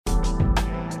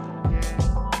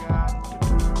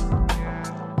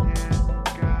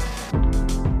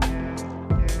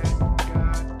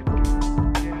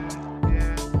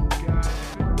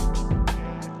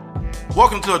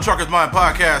Welcome to a Trucker's Mind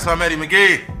podcast. I'm Eddie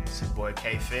McGee. It's your boy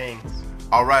K Fing.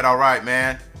 All right,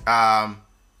 man.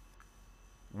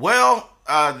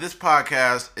 This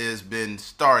podcast has been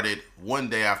started one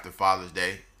day after Father's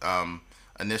Day.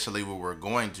 Initially, we were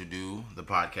going to do the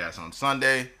podcast on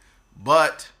Sunday,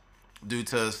 but due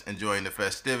to us enjoying the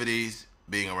festivities,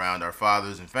 being around our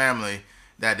fathers and family,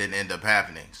 that didn't end up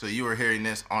happening. So you were hearing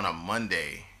this on a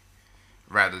Monday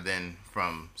rather than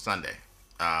from Sunday.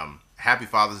 Happy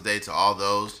Father's Day to all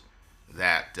those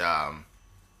that,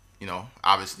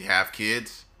 obviously have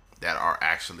kids that are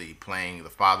actually playing the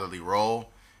fatherly role.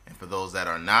 And for those that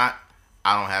are not,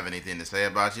 I don't have anything to say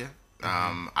about you.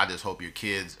 I just hope your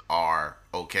kids are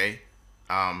okay,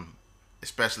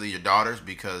 especially your daughters,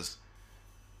 because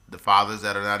the fathers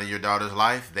that are not in your daughter's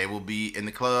life, they will be in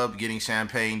the club getting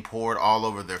champagne poured all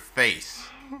over their face.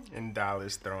 And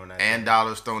dollars thrown at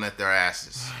their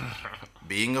asses.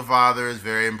 Being a father is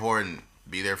very important.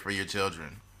 Be there for your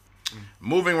children.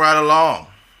 Moving right along.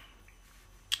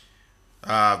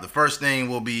 The first thing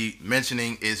we'll be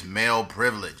mentioning is male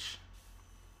privilege.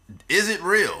 Is it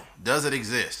real? Does it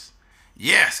exist?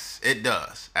 Yes, it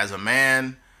does. As a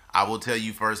man, I will tell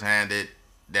you firsthand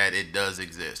that it does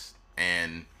exist.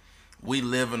 And we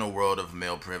live in a world of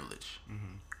male privilege.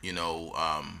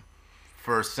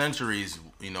 For centuries,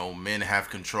 men have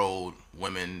controlled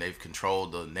women. They've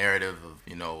controlled the narrative of,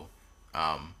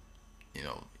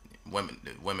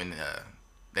 women,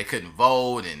 they couldn't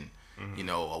vote, and,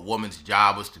 a woman's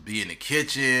job was to be in the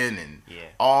kitchen, and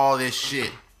all this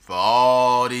shit for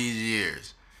all these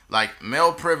years. Like,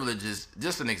 male privilege is,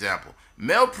 just an example,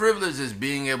 male privilege is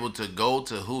being able to go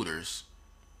to Hooters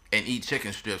and eat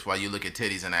chicken strips while you look at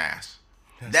titties and ass.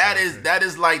 That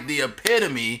is like the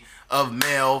epitome of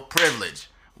male privilege.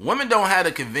 Women don't have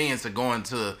the convenience of going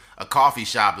to a coffee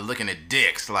shop and looking at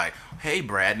dicks like, hey,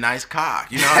 Brad, nice cock.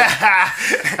 Can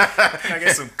I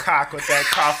get some cock with that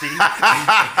coffee?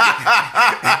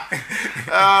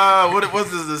 What's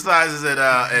the sizes at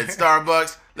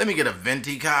Starbucks? Let me get a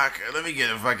venti cock. Let me get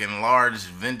a fucking large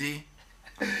venti.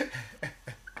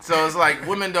 So it's like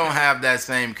women don't have that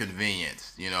same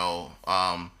convenience,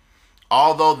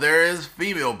 although there is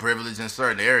female privilege in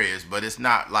certain areas, but it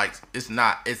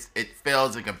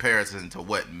fails in comparison to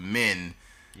what men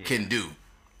can do.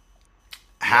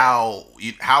 How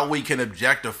we can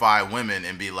objectify women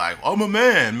and be like, I'm a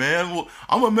man, man. Well,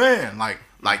 I'm a man. Like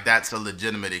that's a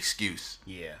legitimate excuse.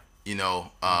 Yeah.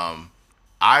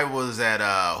 I was at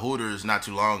Hooters not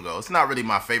too long ago. It's not really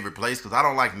my favorite place because I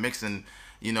don't like mixing,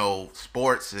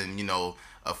 sports and,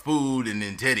 food and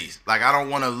then titties. Like, I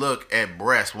don't want to look at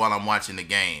breasts while I'm watching the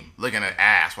game, looking at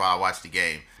ass while I watch the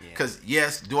game. Because,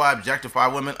 yes, do I objectify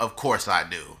women? Of course I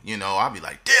do. I'll be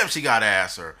like, damn, she got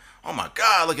ass, or, oh my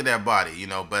God, look at that body,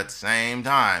 But at the same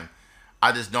time,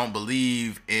 I just don't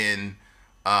believe in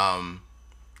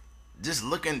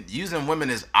using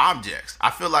women as objects. I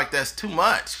feel like that's too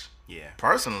much. Yeah.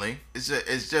 Personally, it's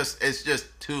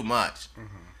just too much.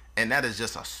 And that is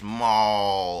just a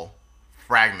small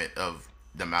fragment of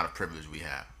the amount of privilege we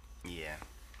have.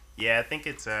 Yeah, I think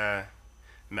it's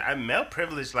male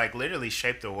privilege like literally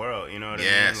shaped the world, you know what I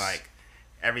mean? Like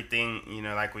everything,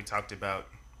 like we talked about,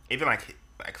 even like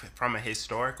from a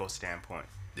historical standpoint.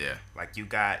 Yeah. Like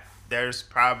there's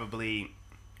probably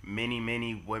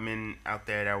many women out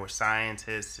there that were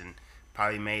scientists and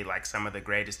probably made like some of the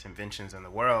greatest inventions in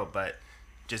the world, but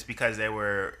just because they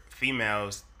were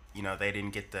females, they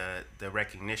didn't get the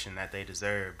recognition that they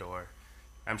deserved. Or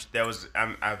I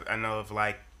know of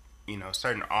like,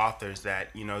 certain authors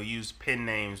that, use pen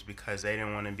names because they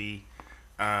didn't want to be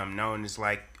known as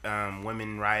like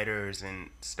women writers and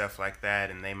stuff like that,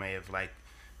 and they may have like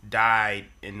died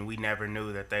and we never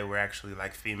knew that they were actually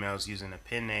like females using a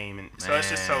pen name. And so it's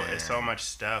just it's so much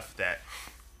stuff that,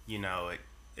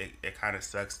 it kind of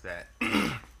sucks that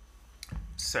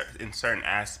in certain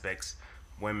aspects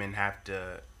women have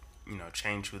to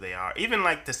change who they are. Even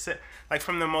like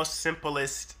from the most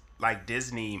simplest like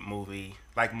Disney movie,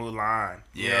 like Mulan.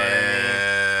 You know what I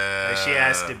mean? Like she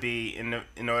has to be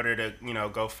in order to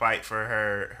go fight for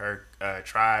her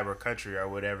tribe or country or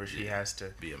whatever. She has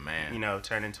to be a man.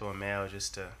 Turn into a male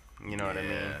just to what I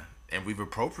mean. And we've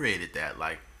appropriated that.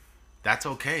 Like, that's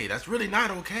okay. That's really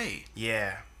not okay.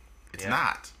 Yeah. It's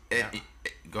not.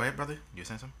 Go ahead, brother. You were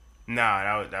saying something?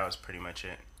 No, that was pretty much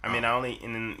it. I mean,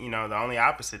 the only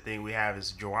opposite thing we have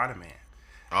is Joanna Man.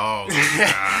 Oh, God.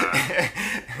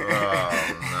 Oh,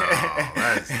 no.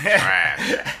 That's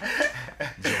trash.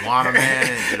 Joanna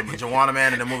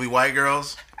Man in the movie White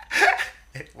Girls?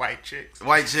 White chicks.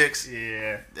 White chicks?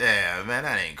 Yeah. Yeah, man,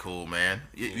 that ain't cool, man.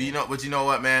 You know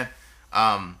what, man?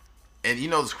 and you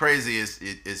know what's crazy is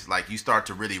it's like you start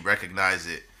to really recognize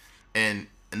it. And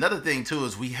another thing too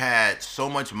is we had so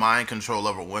much mind control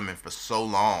over women for so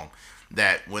long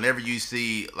that whenever you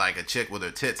see like a chick with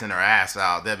her tits and her ass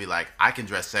out, they'll be like, I can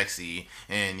dress sexy,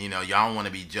 and you know, y'all don't want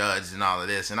to be judged and all of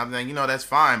this. And I'm like, you know, that's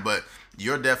fine, but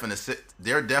their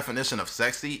definition of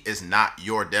sexy is not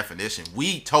your definition.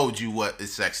 We told you what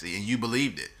is sexy and you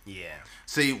believed it. Yeah.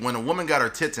 See, when a woman got her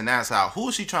tits and ass out, who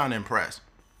is she trying to impress?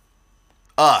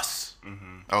 Us.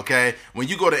 Mm-hmm. Okay? When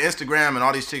you go to Instagram and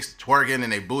all these chicks twerking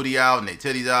and they booty out and they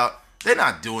titties out, they're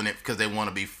not doing it because they want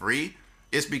to be free.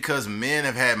 It's because men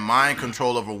have had mind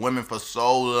control over women for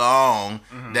so long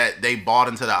that they bought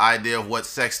into the idea of what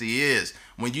sexy is.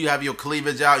 When you have your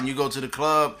cleavage out and you go to the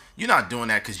club, you're not doing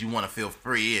that because you want to feel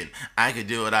free and I could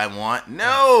do what I want.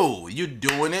 No, you're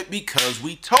doing it because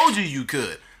we told you you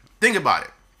could. Think about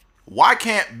it. Why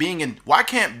can't being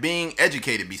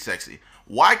educated be sexy?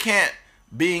 Why can't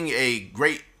being a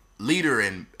great leader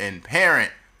and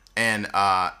parent and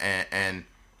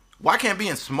why can't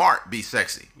being smart be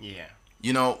sexy? Yeah.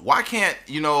 You know, why can't,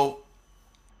 you know,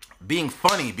 being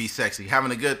funny be sexy?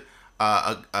 Having a good,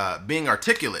 being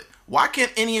articulate. Why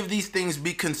can't any of these things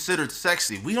be considered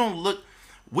sexy? We don't look,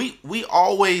 we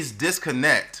always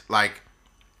disconnect. Like,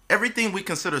 everything we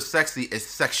consider sexy is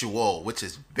sexual, which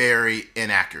is very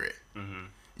inaccurate. Mm-hmm.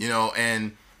 You know,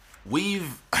 and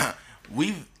we've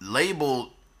labeled,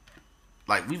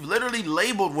 like, we've literally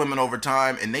labeled women over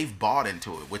time and they've bought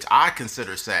into it, which I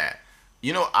consider sad.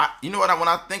 You know, when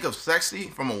I think of sexy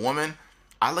from a woman,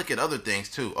 I look at other things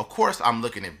too. Of course, I'm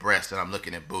looking at breasts and I'm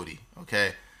looking at booty.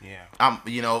 Okay. Yeah.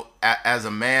 You know, as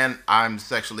a man, I'm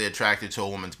sexually attracted to a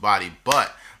woman's body,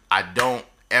 but I don't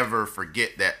ever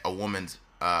forget that a woman's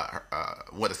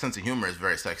what a sense of humor is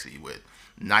very sexy, with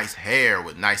nice hair,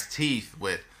 with nice teeth,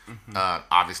 with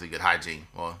obviously good hygiene.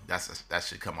 Well, that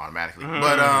should come automatically.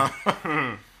 But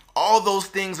all those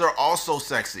things are also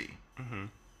sexy. Mm-hmm.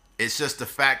 It's just the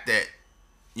fact that,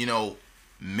 you know,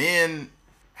 men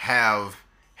have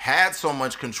had so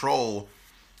much control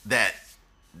that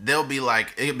they'll be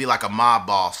like, it'll be like a mob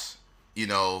boss, you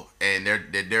know, and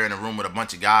they're in a room with a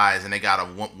bunch of guys and they got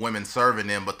women serving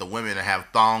them, but the women have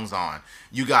thongs on.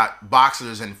 You got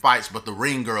boxers and fights, but the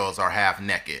ring girls are half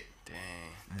naked. Dang.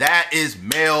 That is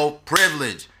male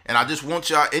privilege. And I just want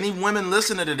y'all, any women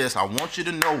listening to this, I want you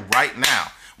to know right now,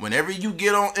 whenever you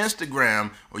get on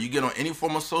Instagram or you get on any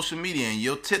form of social media and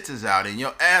your tits is out and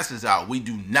your ass is out, we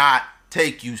do not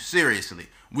take you seriously.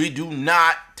 We do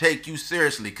not take you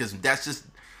seriously, because that's just,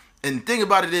 and the thing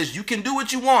about it is, you can do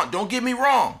what you want. Don't get me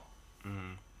wrong.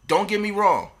 Mm-hmm. Don't get me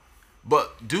wrong.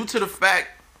 But due to the fact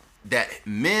that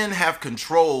men have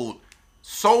controlled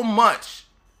so much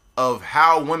of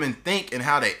how women think and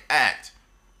how they act,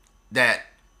 that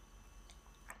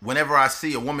whenever I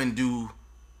see a woman do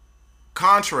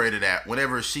contrary to that,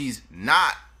 whenever she's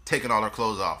not taking all her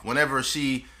clothes off, whenever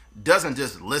she doesn't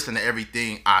just listen to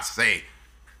everything I say,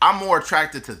 I'm more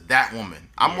attracted to that woman.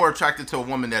 I'm more attracted to a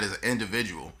woman that is an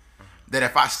individual. That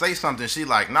if I say something, she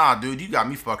like, nah, dude, you got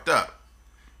me fucked up.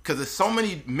 Because there's so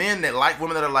many men that like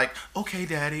women that are like, okay,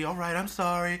 daddy, all right, I'm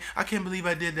sorry. I can't believe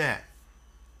I did that.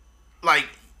 Like,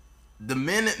 the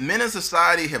men in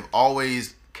society have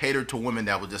always catered to women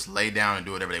that will just lay down and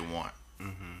do whatever they want.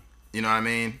 Mm-hmm. You know what I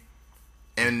mean?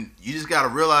 And you just got to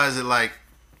realize that, like,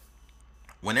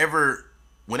 whenever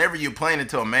you're playing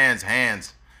into a man's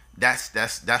hands,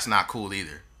 that's not cool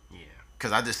either. Yeah.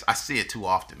 Because I see it too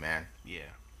often, man. Yeah.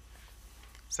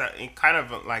 So, in kind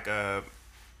of like a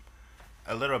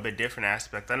little bit different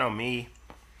aspect, I know me,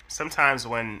 sometimes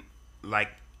when, like,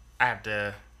 I have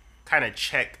to kind of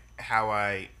check how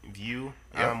I view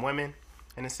women,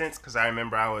 in a sense, because I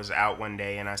remember I was out one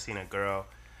day and I seen a girl,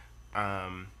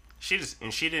 she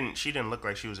didn't look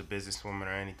like she was a businesswoman or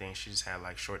anything. She just had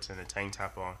like shorts and a tank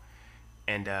top on,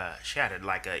 and she had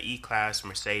a E-Class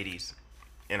Mercedes,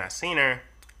 and I seen her,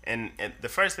 and the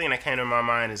first thing that came to my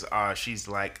mind is, she's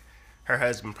like, her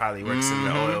husband probably works in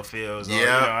the oil fields, or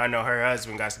I know her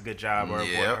husband got a good job, or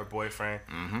her boyfriend.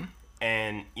 Mm-hmm.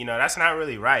 And, that's not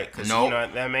really right, because,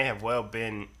 that may have well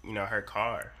been, her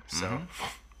car. So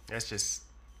that's just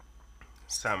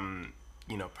something,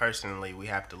 personally we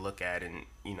have to look at and,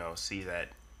 see that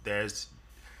there's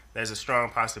a strong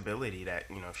possibility that,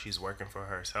 she's working for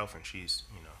herself and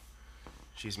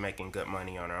she's making good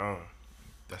money on her own.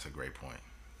 That's a great point.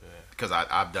 Because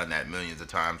I've done that millions of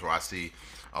times where I see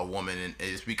a woman, and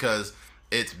it's because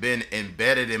it's been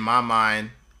embedded in my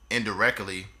mind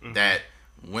indirectly that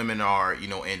women are,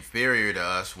 inferior to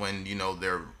us, when,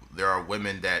 there are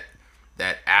women that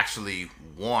actually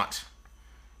want,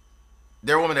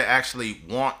 there are women that actually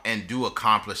want and do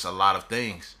accomplish a lot of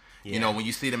things. You know, when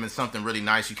you see them in something really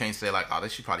nice, you can't say like, oh,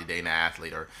 she probably dating an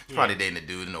athlete, or she's probably dating a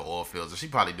dude in the oil fields, or she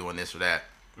probably doing this or that.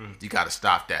 You got to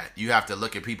stop that. You have to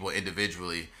look at people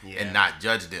individually and not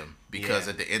judge them, because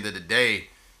at the end of the day,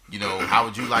 you know, how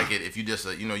would you like it if you just,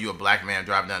 you know, you a black man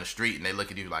driving down the street and they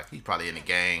look at you like, he's probably in a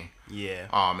gang. Yeah.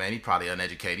 Oh man, he's probably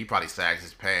uneducated. He probably sags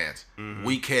his pants.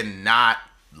 We cannot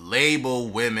label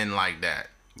women like that.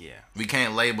 Yeah. We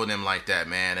can't label them like that,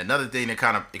 man. Another thing that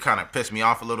kind of pissed me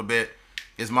off a little bit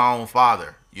is my own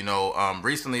father. You know,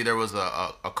 recently there was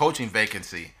a coaching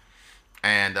vacancy,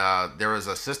 and there was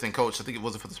an assistant coach. I think it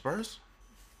was for the Spurs.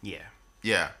 Yeah.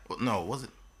 Yeah. Well, no, was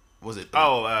it?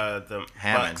 The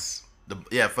Hammond. Bucks.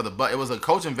 For the Bucks. It was a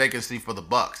coaching vacancy for the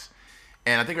Bucks,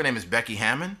 and I think her name is Becky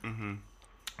Hammond.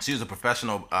 She was a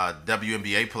professional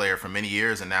WNBA player for many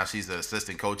years, and now she's an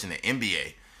assistant coach in the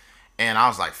NBA. And I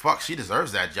was like, fuck, she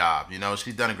deserves that job. You know,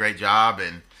 she's done a great job,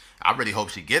 and I really hope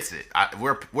she gets it.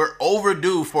 We're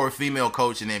overdue for a female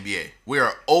coach in the NBA. We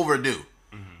are overdue.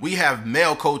 We have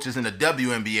male coaches in the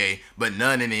WNBA, but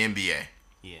none in the NBA.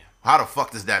 Yeah. How the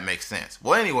fuck does that make sense?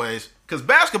 Well, anyways, because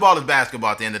basketball is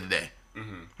basketball at the end of the day.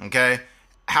 Okay?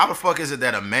 How the fuck is it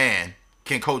that a man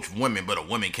can coach women, but a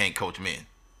woman can't coach men?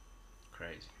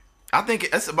 Crazy. I think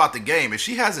it's about the game. If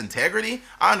she has integrity,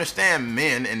 I understand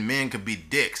men could be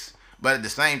dicks. But at the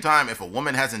same time, if a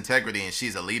woman has integrity and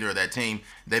she's a leader of that team,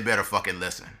 they better fucking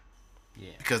listen. Yeah.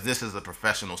 Because this is a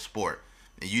professional sport,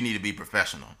 and you need to be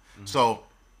professional. So,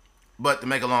 but to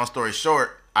make a long story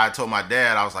short, I told my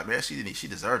dad, I was like, man, she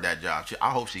deserved that job.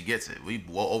 I hope she gets it. We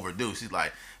will overdue. She's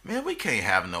like, man, we can't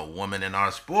have no woman in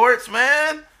our sports,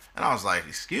 man. And I was like,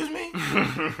 excuse me?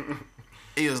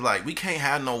 He was like, we can't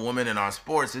have no woman in our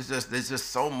sports. There's just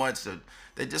so much that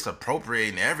they're just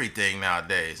appropriating everything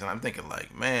nowadays. And I'm thinking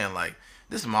like, man, like,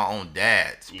 this is my own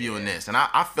dad spewing this. And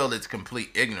I feel it's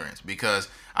complete ignorance, because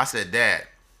I said, Dad,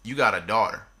 you got a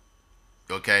daughter,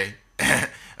 okay?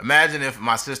 Imagine if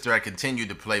my sister had continued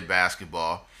to play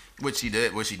basketball, which she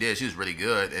did. She was really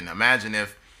good. And imagine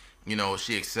if, you know,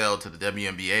 she excelled to the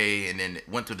WNBA and then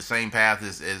went through the same path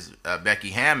as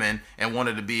Becky Hammond and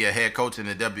wanted to be a head coach in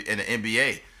the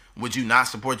NBA. Would you not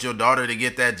support your daughter to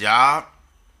get that job?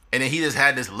 And then he just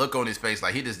had this look on his face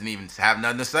like he just didn't even have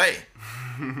nothing to say.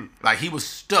 Like he was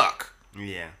stuck.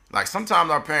 Yeah. Like sometimes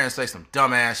our parents say some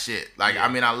dumbass shit. Like I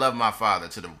mean, I love my father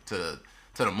to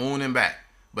the moon and back,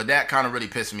 but that kind of really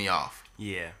pissed me off.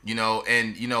 Yeah. You know,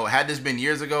 and you know, had this been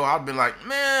years ago, I'd been like,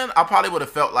 man, I probably would have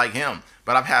felt like him.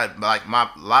 But I've had like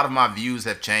a lot of my views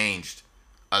have changed.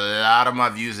 And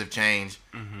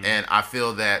I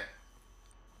feel that,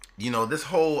 you know, this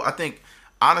whole,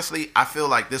 honestly, I feel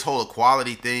like this whole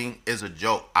equality thing is a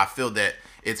joke. I feel that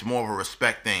it's more of a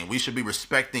respect thing. We should be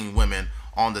respecting women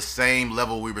on the same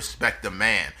level we respect the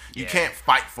man. You can't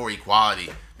fight for equality,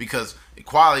 because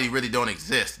equality really don't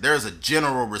exist. There's a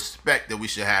general respect that we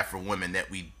should have for women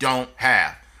that we don't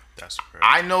have. That's correct.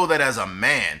 I know that as a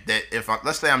man, that if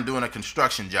let's say I'm doing a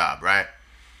construction job, right,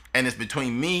 and it's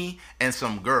between me and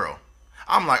some girl,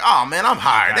 I'm like, oh man, I'm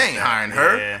hired. They ain't hiring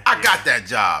her. Yeah, I got that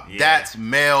job. Yeah. That's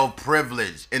male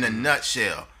privilege in a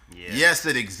nutshell. Yeah. Yes,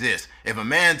 it exists. If a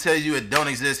man tells you it don't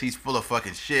exist, he's full of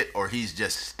fucking shit, or he's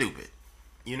just stupid.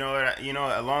 You know,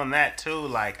 along that too,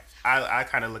 like I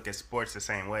kind of look at sports the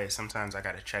same way. Sometimes I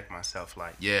got to check myself,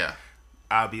 like,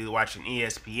 I'll be watching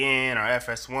ESPN or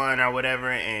FS1 or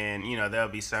whatever, and you know there'll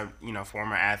be some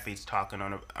former athletes talking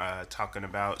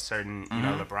about certain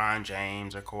LeBron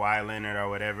James or Kawhi Leonard or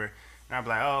whatever, and I'll be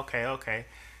like, oh, okay,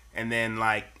 and then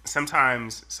like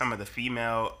sometimes some of the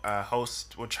female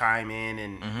hosts will chime in,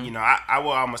 and you know I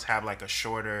will almost have like a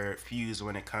shorter fuse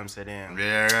when it comes to them.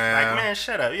 Yeah, like, man,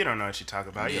 shut up, you don't know what you talk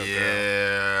about. You're a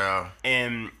girl.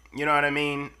 And you know what I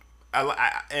mean.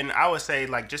 I would say,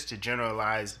 like, just to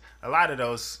generalize, a lot of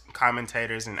those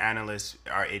commentators and analysts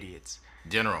are idiots.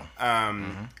 General.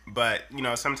 But you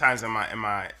know, sometimes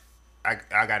I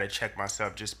gotta check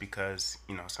myself, just because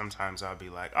you know sometimes I'll be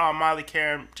like, oh, Molly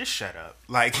Karen, just shut up.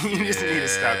 Like you just need to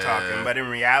stop talking. But in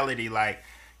reality, like,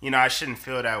 you know, I shouldn't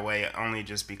feel that way only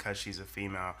just because she's a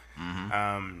female.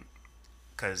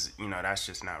 Because you know that's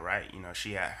just not right. You know,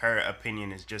 her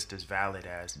opinion is just as valid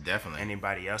as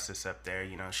anybody else's up there.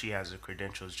 You know, she has the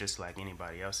credentials just like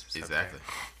anybody else's. Exactly. Up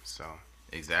there. So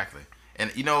exactly,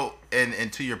 and you know,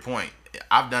 and to your point,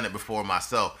 I've done it before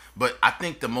myself. But I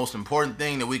think the most important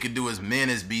thing that we could do as men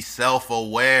is be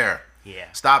self-aware.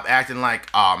 Yeah. Stop acting like,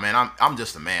 oh man, I'm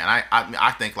just a man.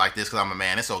 I think like this because I'm a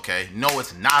man. It's okay. No,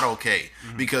 it's not okay.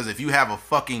 Because if you have a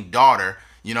fucking daughter,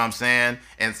 you know what I'm saying,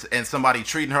 and somebody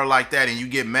treating her like that, and you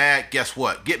get mad, guess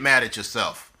what? Get mad at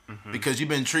yourself. Because you've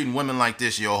been treating women like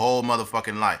this your whole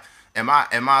motherfucking life. Am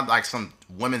I like some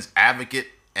women's advocate?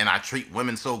 and I treat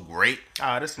women so great.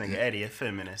 Oh, this nigga Eddie, a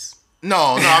feminist.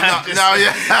 No, I'm not. No,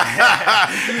 yeah.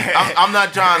 I'm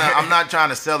not trying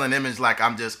to sell an image like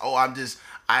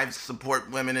I support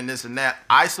women and this and that.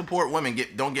 I support women.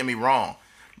 Don't get me wrong,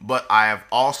 but I have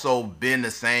also been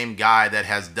the same guy that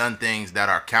has done things that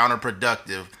are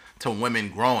counterproductive to women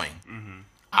growing. Mm-hmm.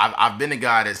 I've been the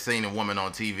guy that's seen a woman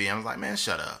on TV and I was like, man,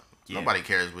 shut up. Yeah. Nobody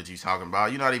cares what you talking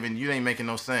about. You ain't making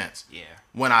no sense. Yeah.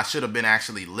 When I should have been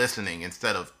actually listening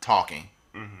instead of talking.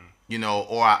 Mm-hmm. You know,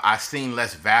 or I seen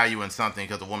less value in something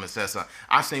because a woman says something.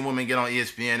 I've seen women get on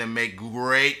ESPN and make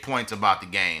great points about the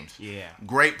games. Yeah.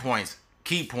 Great points,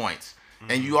 key points.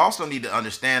 Mm-hmm. And you also need to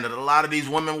understand that a lot of these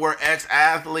women were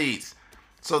ex-athletes.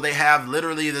 So they have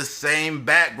literally the same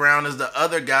background as the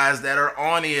other guys that are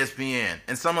on ESPN.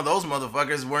 And some of those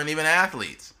motherfuckers weren't even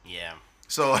athletes. Yeah.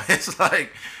 So it's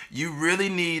like, you really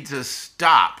need to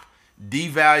stop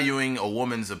devaluing a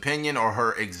woman's opinion or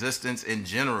her existence in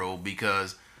general,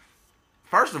 because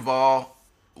first of all,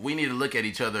 we need to look at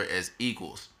each other as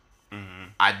equals. Mm-hmm.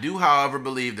 I do, however,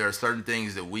 believe there are certain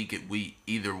things that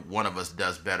either one of us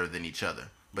does better than each other,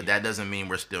 but that doesn't mean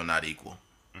we're still not equal.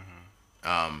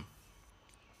 Mm-hmm.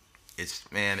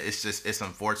 It's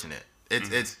unfortunate.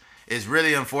 It's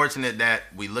really unfortunate that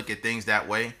we look at things that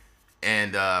way.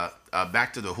 And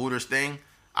back to the Hooters thing.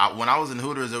 When I was in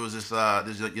Hooters, there was this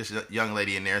young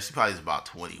lady in there. She probably was about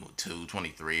 22,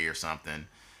 23 or something,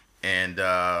 and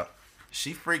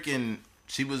she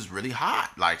was really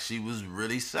hot. Like, she was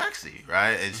really sexy,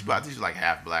 right? And I think she was like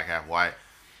half black, half white.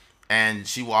 And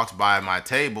she walks by my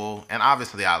table, and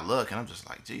obviously I look, and I'm just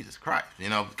like, Jesus Christ, you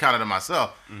know, kind of to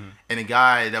myself. Mm-hmm. And the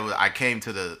guy I came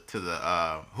to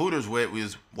the Hooters with, we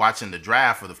was watching the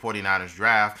draft for the 49ers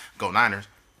draft, go Niners.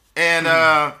 And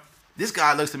this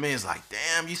guy looks at me and is like,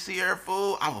 damn, you see her,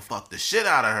 fool? I will fuck the shit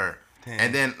out of her. Damn.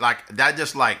 And then, like, that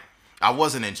just, like, I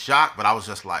wasn't in shock, but I was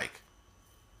just like,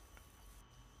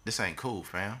 this ain't cool,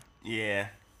 fam. Yeah.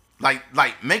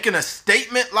 Like making a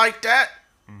statement like that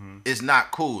is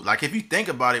not cool. Like, if you think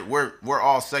about it, we're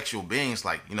all sexual beings.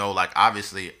 Like, you know, like,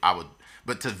 obviously I would,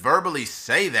 but to verbally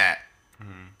say that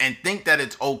and think that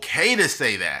it's okay to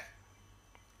say that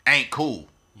ain't cool.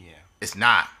 Yeah. It's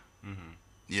not.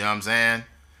 You know what I'm saying?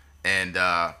 And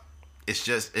it's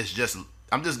just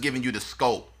I'm just giving you the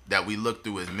scope that we look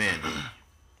through as men.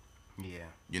 Yeah.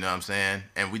 You know what I'm saying?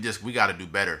 And we got to do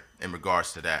better in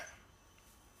regards to that.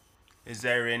 Is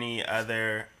there any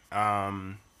other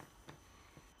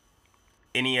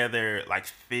like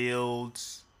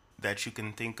fields that you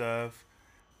can think of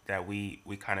that we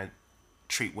kind of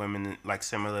treat women like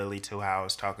similarly to how I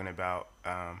was talking about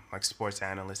like sports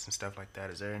analysts and stuff like that?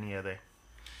 Is there any other?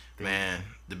 Man,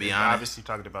 to be honest, obviously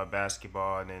talked about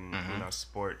basketball and then you know,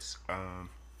 sports.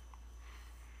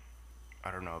 I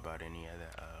don't know about any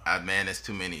other. Man, there's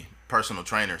too many personal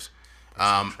trainers.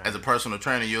 As a personal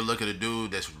trainer, you'll look at a dude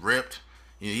that's ripped.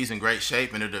 You know, he's in great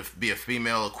shape, and it'll be a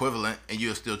female equivalent, and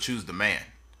you'll still choose the man.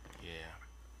 Yeah.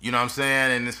 You know what I'm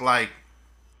saying? And it's like,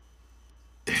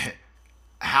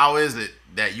 how is it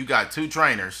that you got two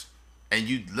trainers, and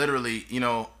you literally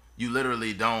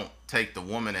don't take the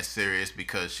woman as serious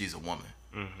because she's a woman?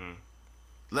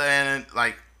 Mm-hmm. And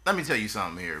like, let me tell you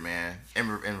something here, man. In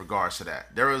regards to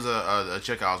that, there was a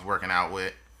chick I was working out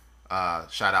with.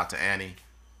 Shout out to Annie.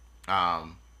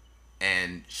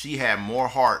 And she had more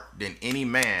heart than any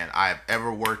man I've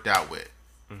ever worked out with.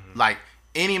 Mm-hmm. Like,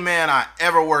 any man I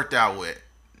ever worked out with.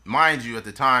 Mind you, at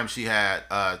the time she had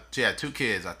 2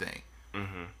 kids, I think.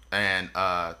 Mm-hmm. And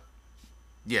I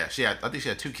think she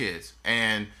had 2 kids.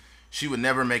 And she would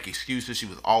never make excuses. She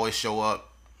would always show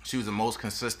up. She was the most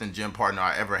consistent gym partner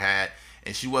I ever had.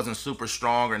 And she wasn't super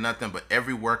strong or nothing, but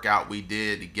every workout we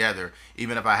did together,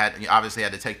 even if I obviously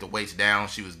had to take the weights down,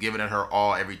 she was giving it her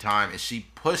all every time. And she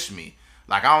pushed me.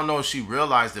 Like, I don't know if she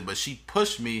realized it, but she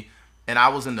pushed me, and I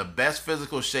was in the best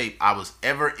physical shape I was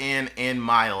ever in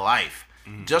my life.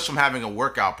 Mm-hmm. Just from having a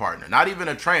workout partner. Not even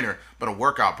a trainer, but a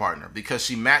workout partner, because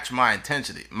she matched my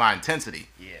intensity.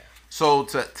 Yeah. So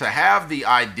to have the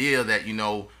idea that, you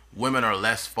know, women are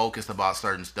less focused about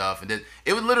certain stuff, and that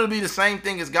it would literally be the same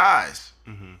thing as guys.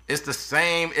 Mm-hmm.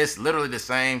 It's literally the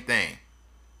same thing.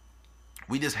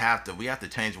 We have to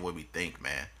change the way we think,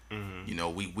 man. Mm-hmm. You know,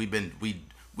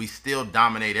 we still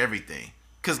dominate everything.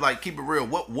 Cause, like, keep it real,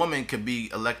 what woman could be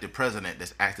elected president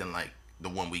that's acting like the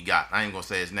one we got? I ain't gonna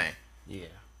say his name. Yeah.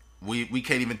 We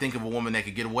can't even think of a woman that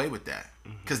could get away with that.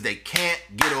 Mm-hmm. Cause they can't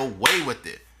get away with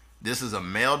it. This is a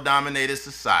male-dominated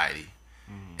society.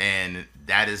 Mm-hmm. And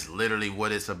that is literally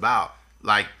what it's about.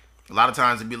 Like, a lot of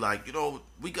times it'd be like, you know,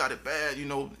 we got it bad, you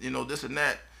know, this and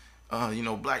that. You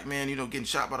know, black men, you know, getting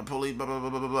shot by the police, blah, blah, blah,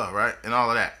 blah, blah, blah, right? And all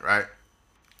of that, right?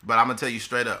 But I'm gonna tell you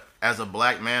straight up, as a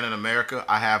black man in America,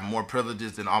 I have more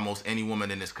privileges than almost any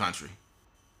woman in this country.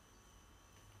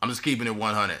 I'm just keeping it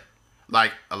 100.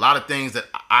 Like, a lot of things that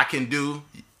I can do,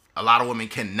 a lot of women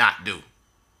cannot do.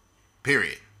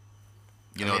 Period.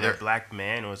 You know, a black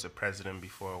man was a president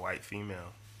before a white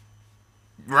female.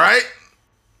 Right?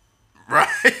 Right?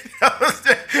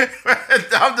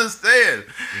 I'm just saying.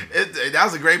 That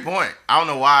was a great point. I don't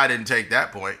know why I didn't take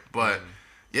that point, but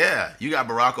yeah, you got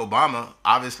Barack Obama.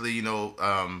 Obviously, you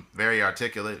know, very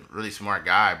articulate, really smart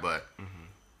guy, but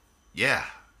yeah.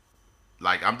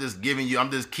 Like, I'm just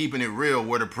keeping it real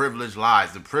where the privilege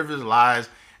lies. The privilege lies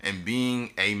in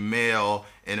being a male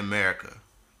in America.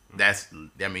 That's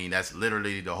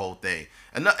literally the whole thing.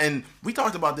 And we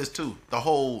talked about this too. The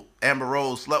whole Amber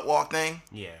Rose slut walk thing.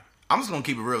 Yeah. I'm just gonna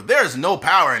keep it real. There is no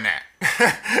power in that.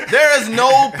 There is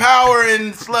no power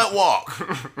in slut walk.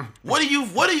 What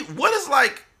is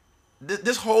like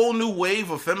this whole new wave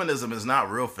of feminism is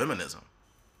not real feminism.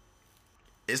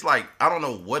 It's like, I don't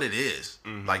know what it is.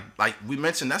 Like we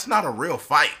mentioned, that's not a real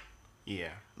fight.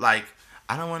 Yeah. Like,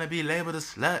 I don't want to be labeled a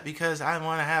slut because I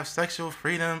want to have sexual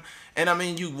freedom. And I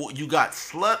mean, you got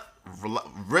slut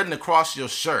written across your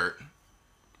shirt,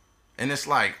 and it's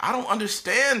like, I don't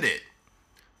understand it.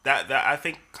 That I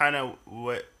think kind of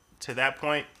what, to that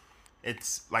point,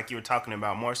 it's like you were talking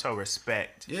about, more so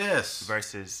respect. Yes.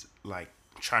 Versus like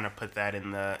trying to put that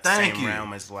in the same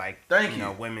realm as like you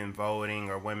know, women voting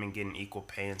or women getting equal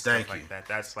pay and stuff like that.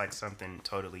 That's like something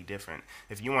totally different.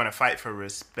 If you want to fight for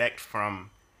respect from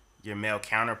your male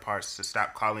counterparts to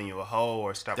stop calling you a hoe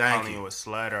or stop calling you a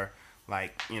slut, or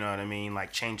like, you know what I mean,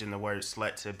 like changing the word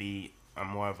slut to be a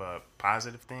more of a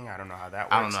positive thing. I don't know how that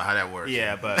works. I don't know how that works.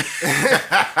 Yeah, but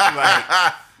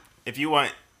like, if you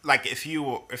want, like, if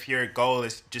your goal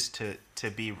is just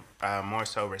to be more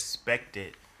so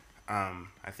respected,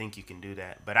 I think you can do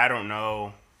that. But I don't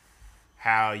know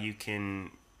how you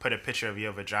can put a picture of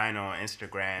your vagina on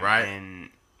Instagram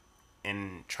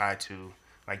and try to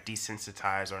like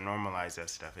desensitize or normalize that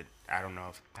stuff. I don't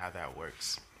know how that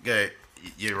works. Okay,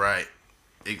 you're right.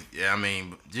 I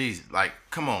mean, geez, like,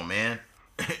 come on, man.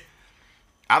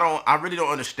 I really don't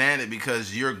understand it,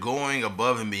 because you're going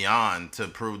above and beyond to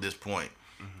prove this point.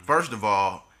 First of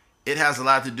all, it has a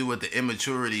lot to do with the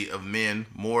immaturity of men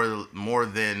more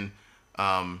than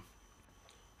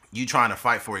you trying to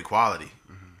fight for equality.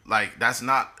 Like, that's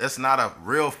not a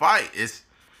real fight. It's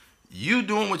you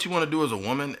doing what you want to do as a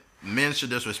woman. Men should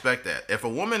disrespect that. If a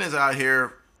woman is out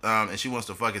here and she wants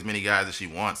to fuck as many guys as she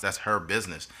wants, that's her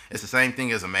business. It's the same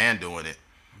thing as a man doing it.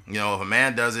 You know, if a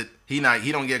man does it, he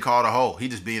don't get called a hoe. He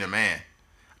just being a man.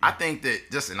 I think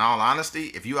that, just in all honesty,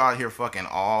 if you out here fucking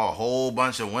a whole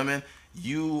bunch of women,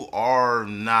 you are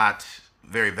not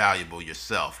very valuable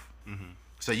yourself.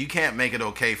 So you can't make it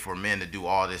okay for men to do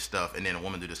all this stuff and then a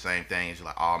woman do the same thing. And she's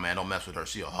like, oh man, don't mess with her,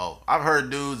 she a hoe. I've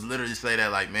heard dudes literally say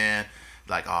that, like, man,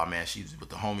 like, oh man, she's with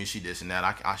the homies, she this and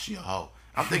that, she a hoe.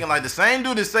 I'm thinking, like, the same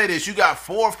dude that say this, you got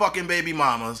 4 fucking baby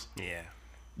mamas. Yeah.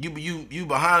 You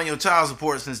behind on your child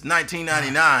support since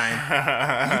 1999.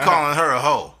 You calling her a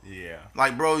hoe. Yeah.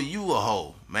 Like, bro, you a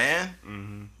hoe,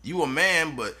 man. You a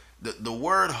man, but the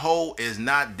word hoe is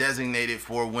not designated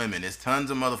for women. There's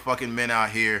tons of motherfucking men out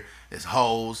here that's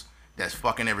hoes, that's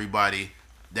fucking everybody,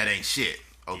 that ain't shit,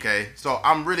 okay? So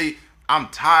I'm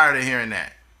tired of hearing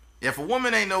that. If a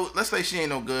woman let's say she ain't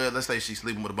no good, let's say she's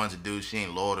sleeping with a bunch of dudes, she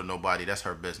ain't loyal to nobody, that's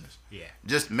her business. Yeah.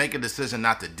 Just make a decision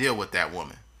not to deal with that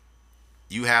woman.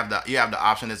 You have the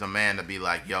option as a man to be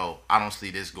like, yo, I don't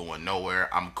see this going nowhere.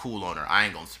 I'm cool on her. I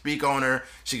ain't gonna speak on her.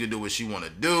 She can do what she wanna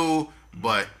do,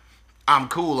 but I'm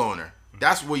cool on her.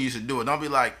 That's where you should do it. Don't be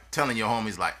like telling your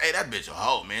homies like, hey, that bitch a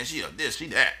hoe, man. She a this, she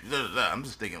that. I'm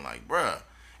just thinking like, bruh.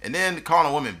 And then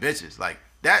calling women bitches, like,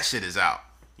 that shit is out.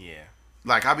 Yeah.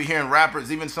 Like, I be hearing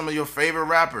rappers, even some of your favorite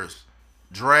rappers,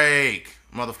 Drake,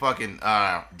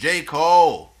 motherfucking J.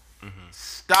 Cole.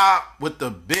 Stop with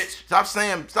the bitch. Stop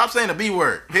saying the B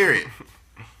word, period.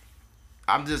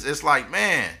 It's like,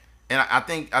 man. And I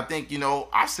think, you know,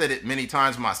 I've said it many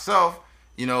times myself,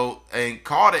 you know, and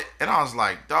called it, and I was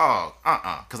like, dog,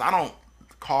 because I don't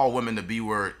call women the B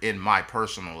word in my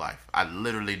personal life. I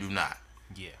literally do not.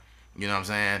 Yeah. You know what I'm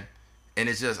saying? And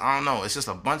it's just, I don't know, it's just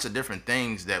a bunch of different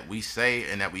things that we say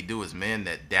and that we do as men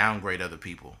that downgrade other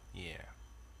people. Yeah.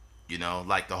 You know,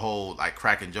 like the whole, like,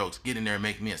 cracking jokes, get in there and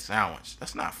make me a sandwich.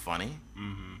 That's not funny.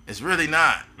 It's really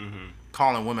not.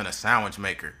 Calling women a sandwich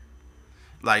maker.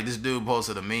 Like, this dude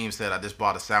posted a meme, said, I just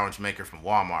bought a sandwich maker from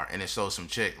Walmart, and it shows some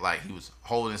chick, like, he was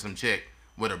holding some chick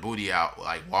with her booty out,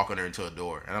 like, walking her into a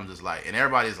door. And I'm just like, and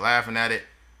everybody's laughing at it.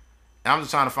 And I'm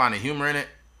just trying to find the humor in it,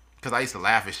 because I used to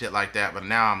laugh at shit like that, but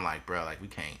now I'm like, bro, like, we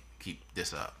can't keep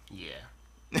this up. Yeah.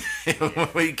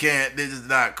 We can't. This is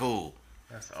not cool.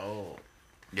 That's old.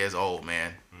 Yeah, it's old,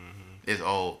 man. It's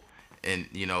old, and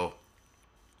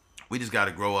we just got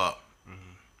to grow up.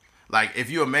 Like, if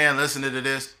you're a man listening to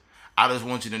this, I just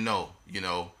want you to know,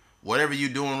 whatever you're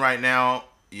doing right now,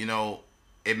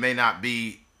 it may not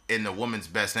be in the woman's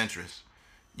best interest.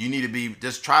 You need to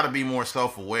just try to be more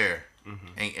self-aware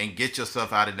and get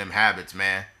yourself out of them habits,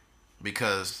 man.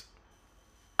 Because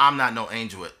I'm not no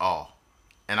angel at all.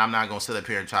 And I'm not going to sit up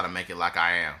here and try to make it like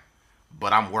I am.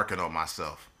 But I'm working on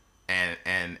myself. And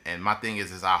my thing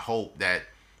is I hope that,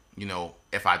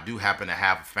 if I do happen to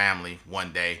have a family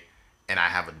one day and I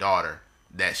have a daughter,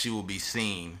 that she will be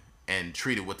seen and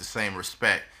treated with the same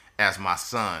respect as my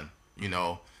son,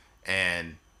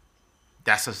 and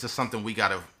that's just something we got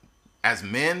to, as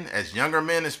men, as younger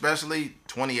men, especially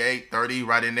 28, 30,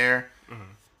 right in there,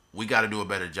 we got to do a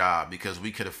better job, because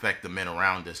we could affect the men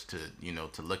around us to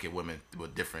look at women through a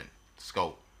different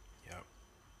scope. Yep.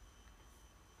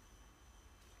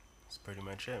 That's pretty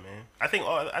much it, man. I think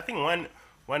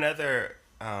one other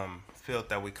field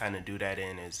that we kind of do that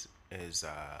in is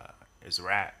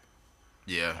rap.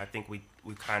 Yeah. I think we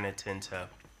kind of tend to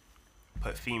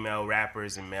put female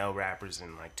rappers and male rappers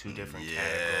in like two different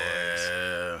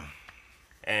categories.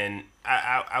 And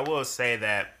I will say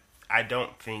that I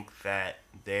don't think that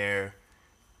there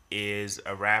is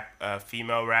a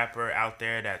female rapper out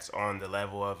there that's on the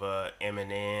level of a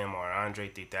Eminem or Andre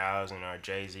 3000 or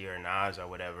Jay-Z or Nas or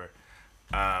whatever.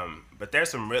 But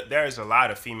there's a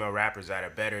lot of female rappers that are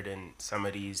better than some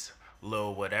of these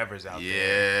little whatevers out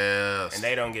there. And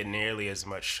they don't get nearly as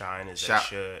much shine as they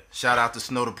should. Shout out to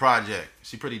Snow the Project.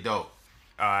 She pretty dope.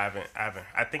 Oh, I haven't.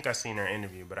 I think I seen her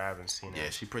interview, but I haven't seen her. Yeah,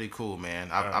 she pretty cool, man.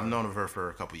 I've known of her for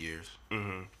a couple years.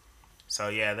 So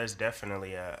yeah, there's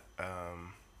definitely a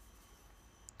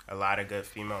lot of good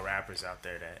female rappers out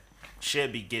there that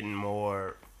should be getting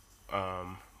more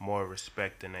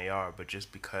respect than they are, but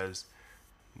just because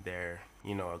they're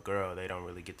a girl, they don't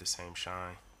really get the same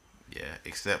shine. Yeah,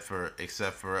 except for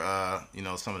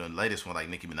some of the latest ones like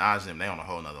Nicki Minaj and them, they on a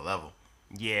whole nother level.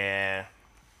 Yeah.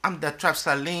 I'm the trap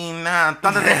Salina,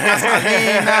 thunder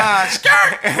Salina,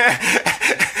 skirt.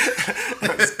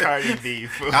 That's Cardi B.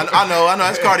 I know,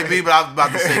 it's Cardi B, but I was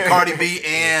about to say Cardi B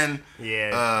and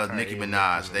Nicki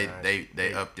Minaj.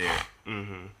 They up there.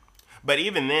 But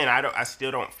even then, I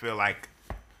still don't feel like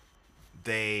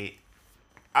they.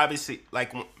 Obviously,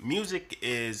 like, music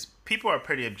is, people are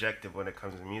pretty objective when it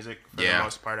comes to music for the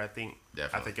most part. I think.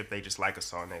 Definitely. I think if they just like a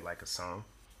song, they like a song.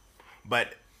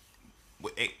 But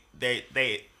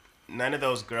they none of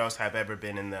those girls have ever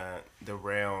been in the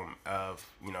realm of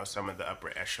some of the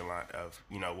upper echelon of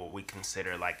what we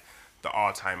consider like the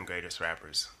all-time greatest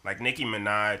rappers. Like Nicki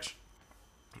Minaj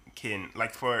can,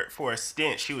 like, for a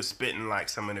stint she was spitting like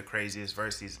some of the craziest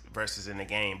verses in the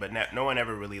game, but no one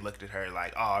ever really looked at her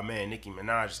like, oh man, Nicki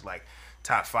Minaj is like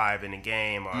top 5 in the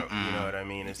game, or you know what I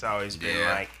mean. It's always been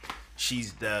like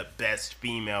she's the best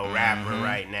female rapper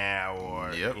right now,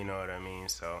 or you know what I mean.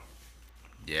 So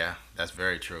yeah, that's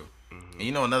very true.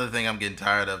 And another thing I'm getting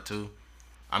tired of too,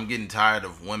 I'm getting tired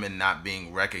of women not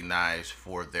being recognized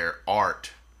for their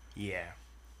art. Yeah.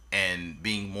 And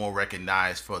being more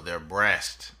recognized for their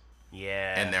breast.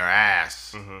 Yeah. And their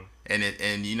ass. And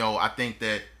I think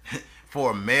that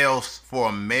for a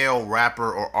male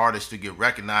rapper or artist to get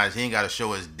recognized, he ain't got to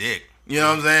show his dick. You know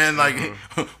what I'm saying? Like,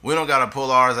 we don't got to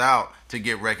pull ours out to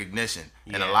get recognition.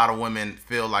 Yeah. And a lot of women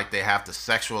feel like they have to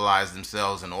sexualize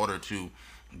themselves in order to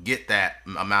get that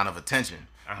amount of attention,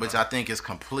 which I think is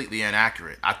completely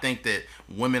inaccurate. I think that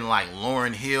women like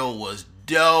Lauryn Hill was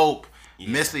dope.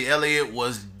 Yeah. Missy Elliott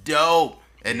was dope.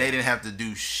 And they didn't have to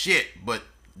do shit but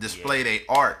display their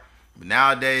art. But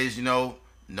nowadays, no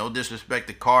disrespect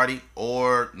to Cardi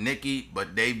or Nicki,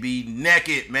 but they be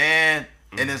naked, man.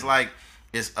 And it's like,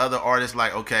 it's other artists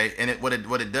like, okay, and what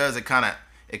it does, it kind of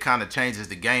changes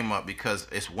the game up, because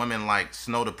it's women like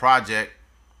Snow the Project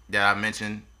that I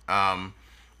mentioned,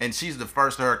 and she's the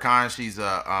first of her kind. She's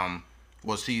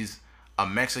she's a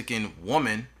Mexican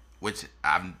woman, which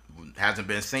hasn't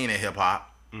been seen in hip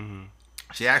hop.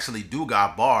 She actually do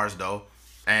got bars though,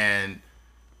 and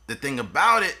the thing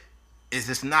about it is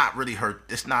it's not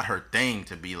her thing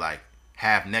to be like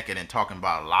half naked and talking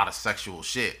about a lot of sexual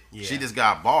shit. Yeah. She just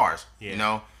got bars,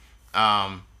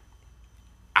 I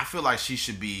feel like she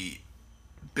should be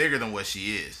bigger than what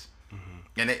she is.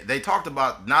 And they talked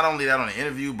about not only that on the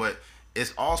interview, but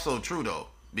it's also true though,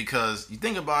 because you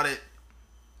think about it,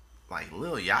 like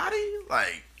Lil Yachty,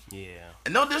 like,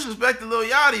 and no disrespect to Lil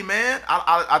Yachty, man.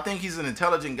 I think he's an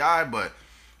intelligent guy, but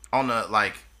on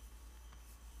the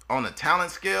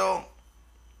talent scale,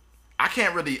 I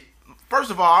can't really first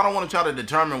of all, I don't want to try to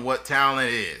determine what talent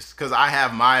is because I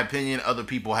have my opinion. Other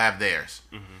people have theirs.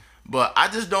 Mm-hmm. But I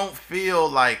just don't feel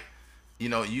like, you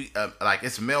know, you like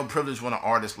it's male privilege when an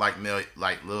artist like Lil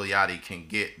Yachty can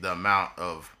get the amount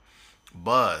of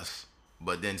buzz,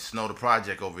 but then Snow the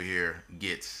Project over here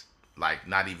gets like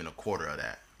not even a quarter of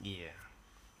that. Yeah.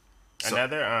 So,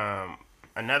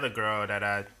 another girl that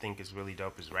I think is really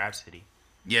dope is Rhapsody.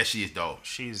 Yeah, she is dope.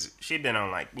 She been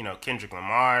on like, you know, Kendrick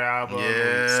Lamar album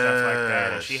and stuff like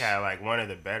that, and she had like one of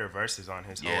the better verses on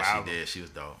his whole album. Yeah, she did. She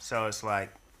was dope. So it's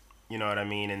like, you know what I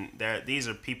mean, and these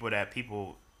are people that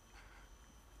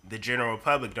the general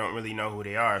public don't really know who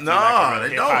they are. If no, you're like a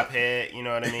they don't. Hip hop head, you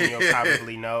know what I mean. You'll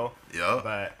probably know. Yeah.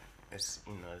 But it's,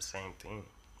 you know, the same thing.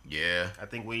 Yeah. I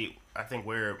think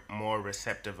we're more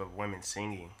receptive of women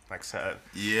singing. Like,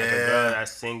 yeah, like a girl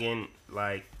that's singing,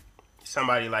 like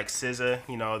somebody like SZA,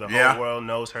 you know, the whole world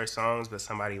knows her songs, but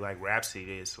somebody like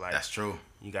Rhapsody is like, that's true.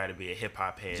 You got to be a hip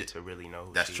hop head to really know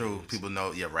who that's she true. is. People know,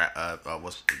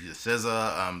 what's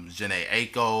SZA, Jhené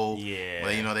Aiko. Yeah.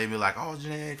 But, you know, they be like, oh,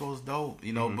 Jhené Aiko's dope,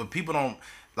 you know, but people don't,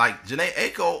 like, Jhené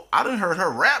Aiko, I done heard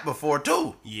her rap before,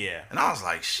 too. Yeah. And I was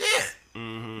like, shit.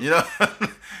 Mm-hmm. You know?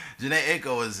 Jhené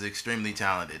Aiko is extremely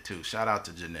talented, too. Shout out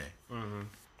to Jhené.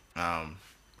 Mm-hmm.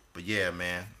 But, yeah,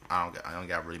 man, I don't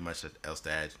got really much else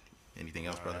to add. Anything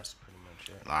else, brother? That's pretty much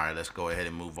it. All right, let's go ahead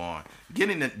and move on.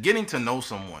 Getting to know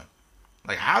someone.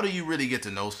 Like, how do you really get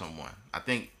to know someone? I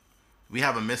think we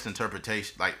have a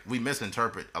misinterpretation. Like, we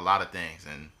misinterpret a lot of things.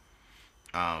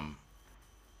 And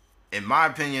in my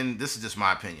opinion, this is just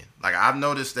my opinion. Like, I've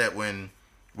noticed that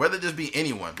whether it just be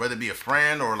anyone, whether it be a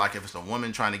friend or, like, if it's a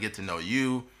woman trying to get to know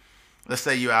you, let's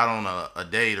say you're out on a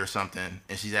date or something,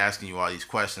 and she's asking you all these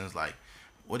questions, like,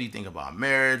 what do you think about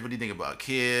marriage? What do you think about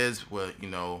kids? What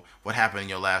happened in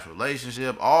your last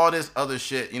relationship? All this other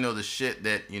shit, you know, the shit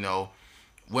that, you know,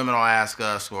 women will ask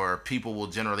us or people will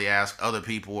generally ask other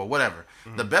people or whatever.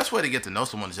 Mm-hmm. The best way to get to know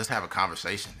someone is just have a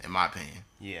conversation, in my opinion.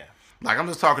 Yeah. Like, I'm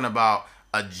just talking about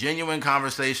a genuine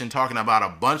conversation, talking about a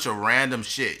bunch of random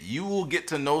shit. You will get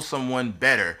to know someone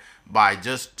better by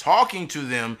just talking to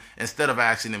them instead of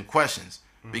asking them questions.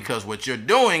 Mm-hmm. Because what you're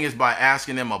doing is by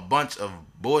asking them a bunch of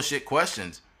bullshit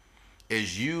questions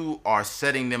is you are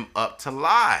setting them up to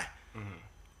lie. Mm-hmm.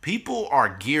 People are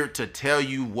geared to tell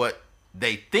you what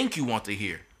they think you want to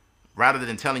hear rather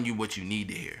than telling you what you need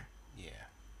to hear. Yeah.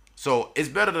 So it's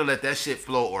better to let that shit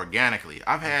flow organically.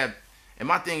 And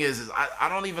my thing is I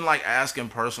don't even like asking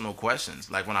personal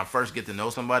questions. Like, when I first get to know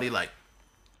somebody, like,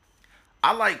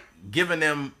 I like giving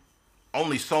them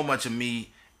only so much of me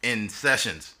in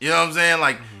sessions. You know what I'm saying?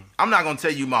 Like, I'm not going to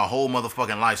tell you my whole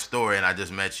motherfucking life story and I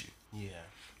just met you. Yeah.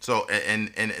 So,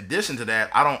 and in addition to that,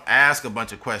 I don't ask a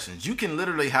bunch of questions. You can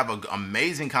literally have an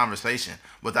amazing conversation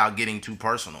without getting too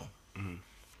personal. Mm-hmm.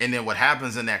 And then what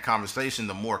happens in that conversation,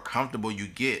 the more comfortable you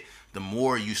get, the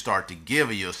more you start to give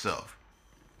of yourself.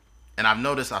 And I've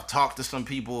noticed I've talked to some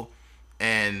people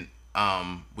and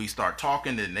we start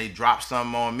talking and they drop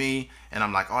something on me and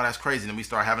I'm like, oh, that's crazy. And then we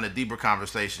start having a deeper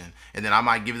conversation. And then I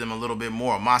might give them a little bit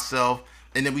more of myself.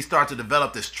 And then we start to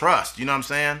develop this trust. You know what I'm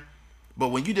saying? But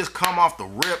when you just come off the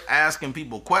rip asking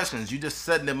people questions, you just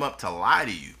setting them up to lie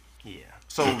to you. Yeah.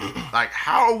 So, like,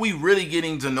 how are we really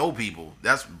getting to know people?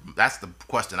 That's the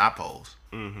question I pose.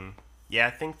 Mm-hmm. Yeah, I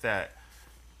think that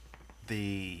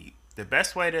the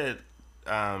best way to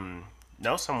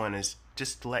know someone is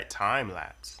just to let time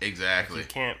lapse. Exactly.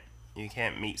 Like, you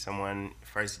can't meet someone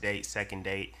first date, second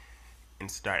date, and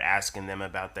start asking them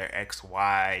about their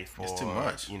ex-wife or, it's too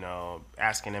much. You know,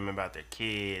 asking them about their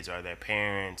kids or their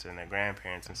parents and their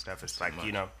grandparents and stuff. It's like,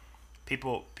 you know,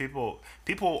 people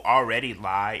already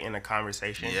lie in a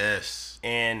conversation. Yes.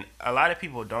 And a lot of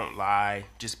people don't lie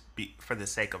just for the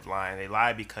sake of lying. They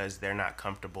lie because they're not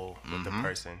comfortable with the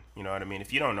person. You know what I mean?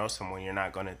 If you don't know someone,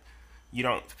 you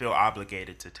don't feel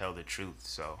obligated to tell the truth.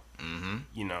 So,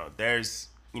 you know, there's,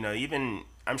 you know, even,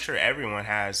 I'm sure everyone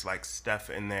has like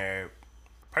stuff in their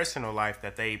personal life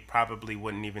that they probably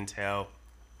wouldn't even tell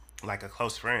like a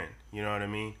close friend. You know what I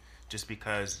mean? Just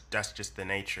because that's just the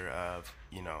nature of,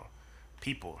 you know,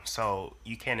 people. So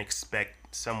you can't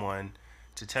expect someone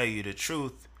to tell you the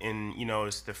truth in, you know,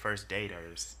 it's the first date or,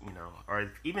 you know,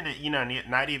 or even, you know,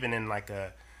 not even in like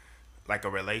a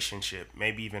relationship,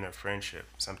 maybe even a friendship,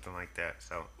 something like that.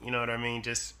 So, you know what I mean?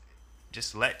 Just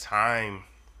let time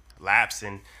lapse,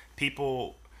 and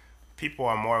people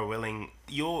are more willing.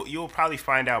 You'll probably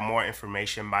find out more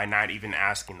information by not even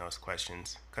asking those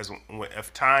questions, because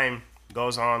if time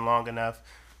goes on long enough,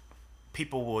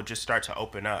 people will just start to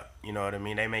open up. You know what I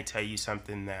mean? They may tell you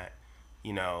something that,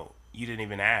 you know, you didn't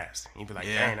even ask. You'd be like,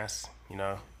 dang, that's, you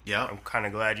know, yeah, I'm kind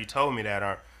of glad you told me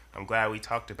that. I'm glad we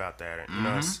talked about that. You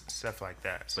know, stuff like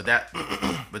that. So.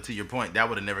 But to your point, that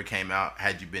would have never came out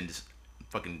had you been just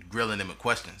fucking grilling them with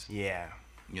questions. Yeah.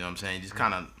 You know what I'm saying? Just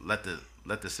kind of let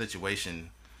the situation,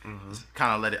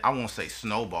 kind of let it. I won't say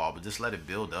snowball, but just let it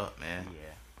build up, man. Yeah.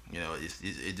 You know,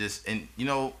 it just, and you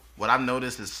know what I've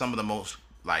noticed is some of the most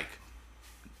like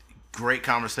great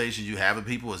conversations you have with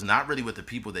people is not really with the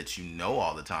people that you know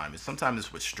all the time. Sometimes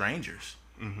it's with strangers,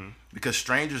 because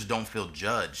strangers don't feel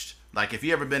judged. Like if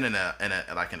you ever been in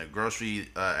a grocery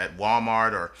at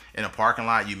Walmart or in a parking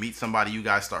lot, you meet somebody, you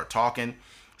guys start talking.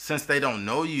 Since they don't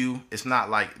know you, it's not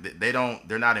like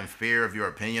they're not in fear of your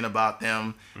opinion about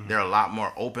them. They're a lot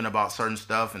more open about certain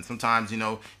stuff. And sometimes, you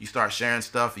know, you start sharing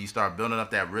stuff and you start building up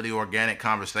that really organic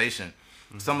conversation.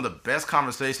 Some of the best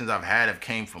conversations I've had have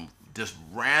came from just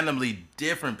randomly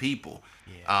different people.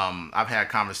 Yeah. I've had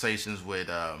conversations with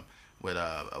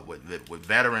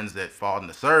veterans that fought in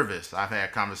the service. I've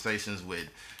had conversations with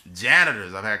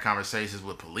janitors. I've had conversations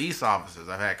with police officers.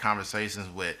 I've had conversations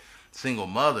with single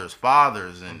mothers,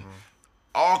 fathers, and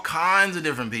all kinds of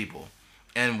different people.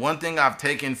 And one thing I've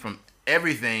taken from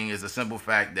everything is the simple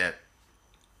fact that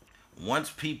once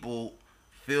people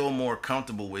feel more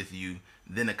comfortable with you,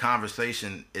 then the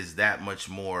conversation is that much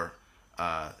more,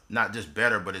 not just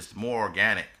better, but it's more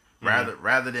organic.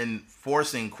 Rather than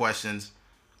forcing questions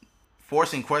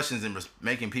and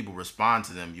making people respond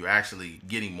to them, you're actually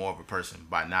getting more of a person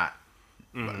by not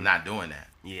doing that.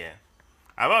 Yeah.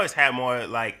 I've always had more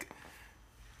like,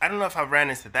 I don't know if I've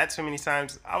ran into that too many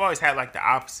times. I've always had like the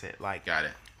opposite. Like, got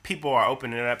it. People are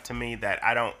opening it up to me that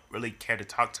I don't really care to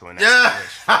talk to in that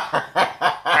situation.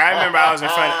 I remember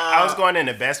I was going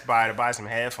into Best Buy to buy some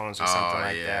headphones or something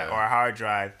like that, or a hard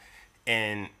drive.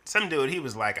 And some dude, he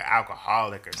was like an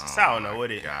alcoholic or something. I don't know what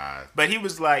it. God. But he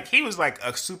was like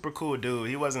a super cool dude.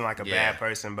 He wasn't like a bad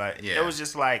person, but it was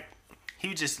just like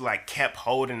he just like kept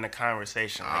holding the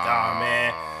conversation. Like, oh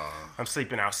man, I'm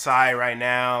sleeping outside right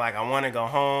now. Like I want to go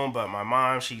home, but my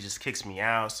mom, she just kicks me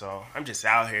out. So I'm just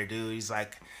out here, dude. He's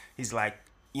like,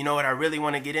 you know what I really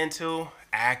want to get into?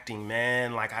 Acting,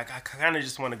 man. Like I kind of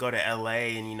just want to go to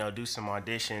LA and, you know, do some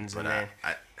auditions. But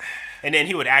and then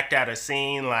he would act out a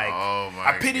scene like,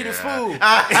 I pity the fool.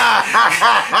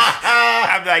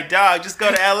 I'd be like, dog, just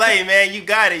go to LA, man. You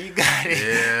got it.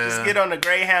 Yeah. Just get on the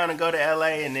Greyhound and go to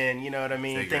LA, and then, you know what I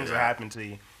mean? Things will happen to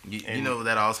you. You know what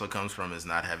that also comes from is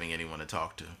not having anyone to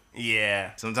talk to.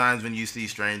 Yeah. Sometimes when you see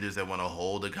strangers that want to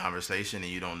hold a conversation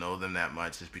and you don't know them that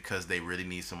much, it's because they really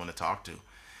need someone to talk to.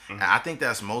 And I think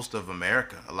that's most of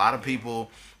America. A lot of people,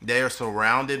 they are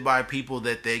surrounded by people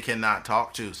that they cannot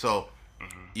talk to. So,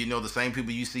 you know, the same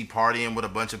people you see partying with a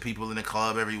bunch of people in the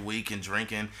club every week and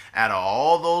drinking, out of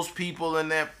all those people in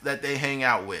that they hang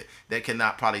out with, they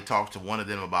cannot probably talk to one of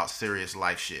them about serious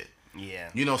life shit. Yeah.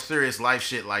 You know, serious life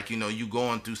shit, like, you know, you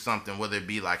going through something, whether it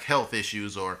be like health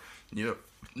issues or, you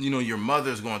know, your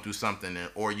mother's going through something,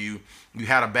 or you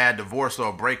had a bad divorce or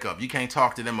a breakup. You can't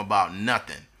talk to them about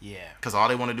nothing. Yeah. Because all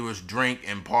they want to do is drink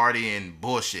and party and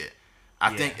bullshit.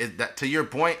 I think that, to your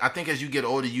point, I think as you get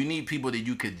older, you need people that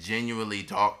you could genuinely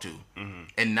talk to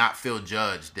and not feel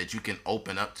judged, that you can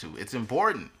open up to. It's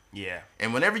important. Yeah.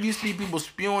 And whenever you see people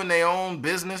spewing their own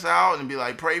business out and be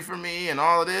like, pray for me and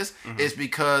all of this, it's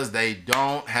because they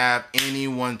don't have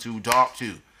anyone to talk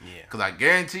to. Yeah. Because I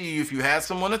guarantee you, if you had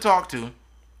someone to talk to,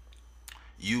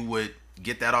 you would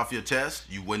get that off your chest,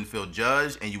 you wouldn't feel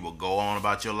judged, and you would go on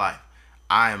about your life.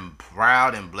 I am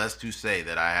proud and blessed to say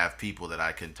that I have people that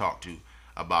I can talk to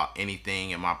about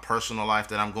anything in my personal life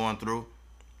that I'm going through,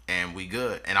 and we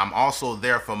good. And I'm also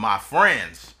there for my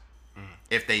friends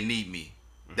if they need me.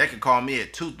 They can call me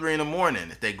at 2-3 in the morning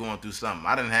if they're going through something.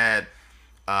 I done had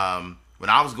when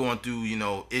I was going through, you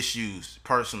know, issues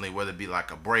personally, whether it be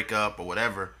like a breakup or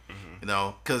whatever, you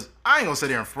know, because I ain't gonna sit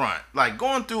there in front. Like,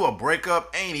 going through a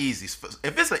breakup ain't easy.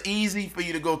 If it's easy for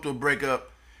you to go through a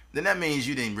breakup, then that means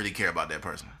you didn't really care about that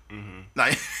person.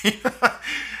 Like,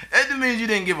 that means you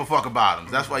didn't give a fuck about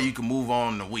them. That's why you can move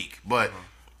on in a week. But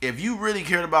if you really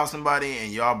cared about somebody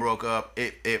and y'all broke up,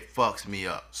 it fucks me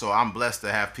up. So I'm blessed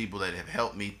to have people that have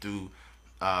helped me through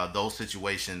those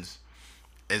situations,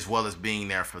 as well as being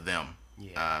there for them.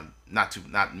 Yeah.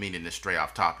 Not meaning to stray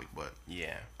off topic, but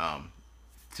yeah.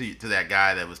 To that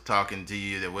guy that was talking to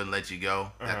you that wouldn't let you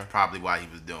go, that's probably why he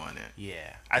was doing it.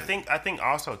 Yeah. I think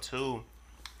also too,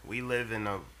 we live in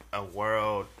a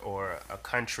world or a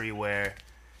country where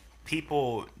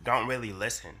people don't really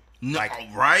listen. No, like,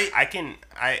 right?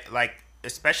 I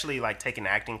especially like taking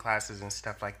acting classes and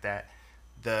stuff like that.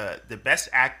 The best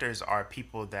actors are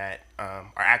people that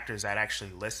are actors that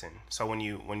actually listen. So when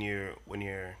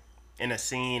you're in a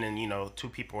scene and, you know, two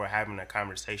people are having a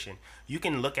conversation, you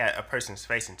can look at a person's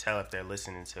face and tell if they're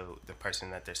listening to the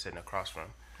person that they're sitting across from.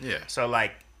 Yeah. So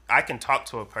like I can talk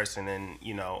to a person and,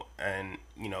 you know,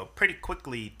 pretty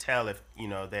quickly tell if, you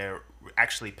know, they're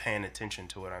actually paying attention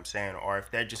to what I'm saying or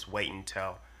if they're just waiting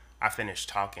till I finish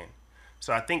talking.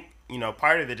 So I think, you know,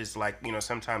 part of it is like, you know,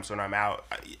 sometimes when I'm out,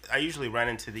 I usually run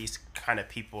into these kind of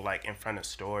people like in front of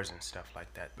stores and stuff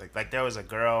like that. Like there was a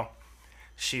girl,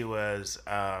 she was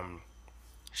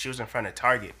in front of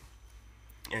Target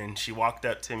and she walked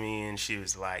up to me and she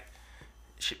was like,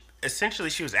 essentially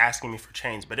she was asking me for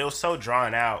change, but it was so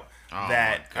drawn out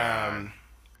that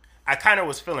I kind of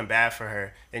was feeling bad for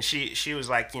her. And she was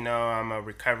like, you know, I'm a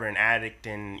recovering addict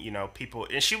and, you know, people,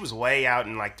 and she was way out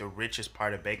in like the richest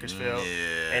part of Bakersfield.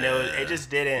 Yeah. And it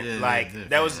just didn't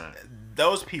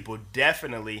those people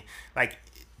definitely like,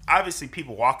 obviously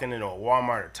people walking into a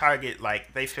Walmart or Target,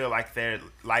 like they feel like their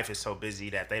life is so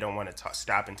busy that they don't want to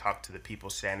stop and talk to the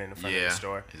people standing in front of the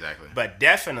store. Exactly. But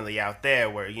definitely out there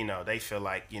where, you know, they feel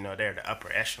like, you know, they're the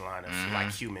upper echelon of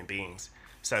like human beings.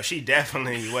 So she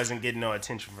definitely wasn't getting no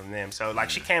attention from them. So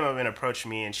like she came up and approached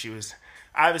me and she was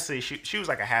obviously she was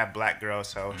like a half black girl,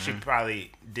 so she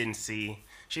probably didn't see.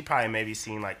 She probably maybe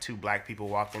seen like two black people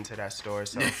walk into that store,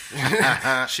 so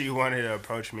she wanted to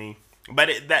approach me. But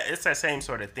it's that same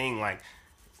sort of thing. Like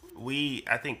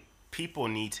I think people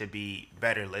need to be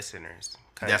better listeners.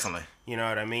 Definitely. You know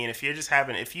what I mean?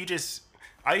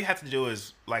 All you have to do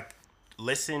is like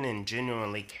listen and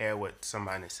genuinely care what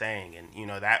somebody is saying, and you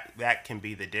know that can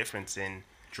be the difference in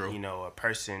you know a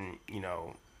person, you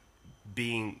know,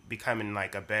 becoming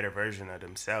like a better version of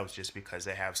themselves just because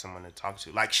they have someone to talk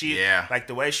to. Like like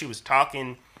the way she was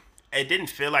talking, it didn't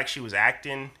feel like she was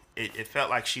acting. It felt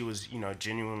like she was, you know,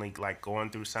 genuinely like going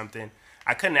through something.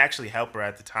 I couldn't actually help her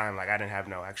at the time. Like I didn't have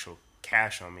no actual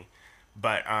cash on me,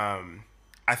 but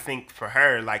I think for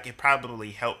her, like it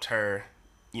probably helped her,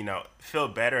 you know, feel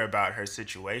better about her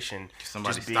situation.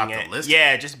 Somebody just stopped to listen.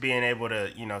 Yeah, just being able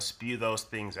to, you know, spew those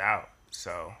things out.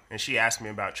 So, and she asked me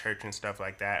about church and stuff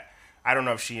like that. I don't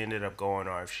know if she ended up going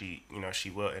or if she, you know, she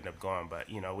will end up going. But,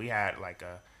 you know, we had like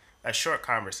a short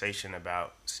conversation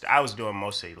about, I was doing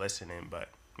mostly listening, but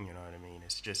you know what I mean?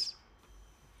 It's just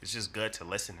good to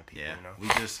listen to people, you know?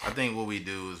 I think what we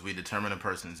do is we determine a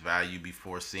person's value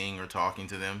before seeing or talking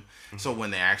to them. Mm-hmm. So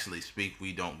when they actually speak,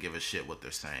 we don't give a shit what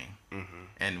they're saying. Mm-hmm.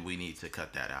 And we need to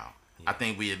cut that out. Yeah. I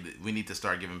think we need to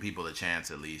start giving people a chance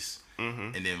at least.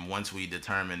 Mm-hmm. And then once we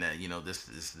determine that, you know, this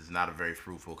is not a very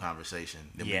fruitful conversation,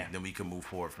 then we can move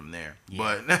forward from there.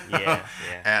 Yeah.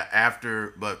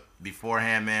 But but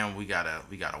beforehand, man, we gotta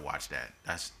watch that.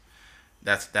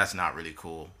 That's not really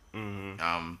cool.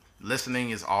 Mm-hmm. Listening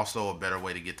is also a better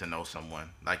way to get to know someone,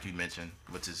 like you mentioned,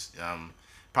 which is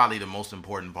probably the most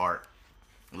important part.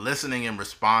 Listening and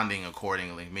responding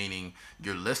accordingly, meaning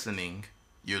you're listening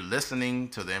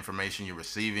to the information you're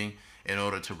receiving in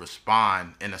order to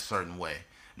respond in a certain way,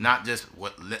 not just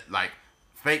like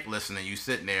fake listening. You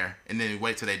sitting there and then you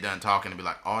wait till they done talking and be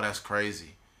like, "Oh, that's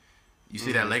crazy." You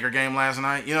see that Laker game last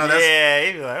night? You know, that's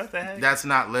you'd be like, what the heck? That's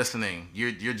not listening.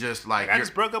 You're just like I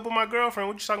just broke up with my girlfriend.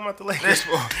 What you talking about the Lakers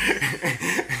for?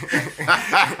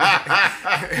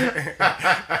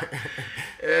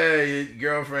 Yeah,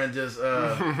 your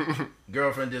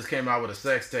girlfriend just came out with a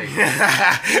sex tape.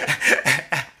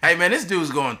 Hey man, this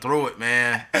dude's going through it,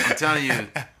 man. I'm telling you.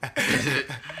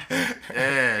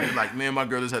 Yeah, like me and my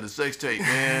girl just had a sex tape,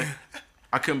 man.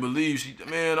 I couldn't believe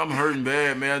man, I'm hurting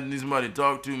bad, man. I need somebody to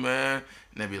talk to, man.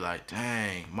 And they be like,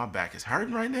 dang, my back is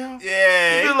hurting right now.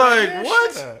 Yeah. You be like,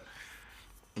 what?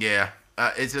 Yeah.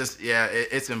 It's just,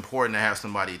 it's important to have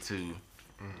somebody to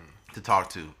talk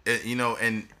to. You know,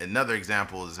 and another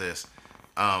example is this.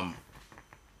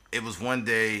 It was one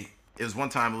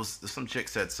time, some chick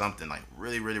said something like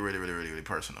really, really, really, really, really, really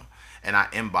personal. And I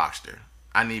inboxed her.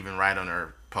 I didn't even write on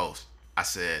her post. I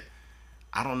said,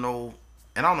 I don't know.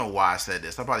 And I don't know why I said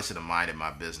this. I probably should have minded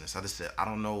my business. I just said, I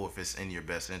don't know if it's in your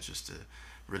best interest to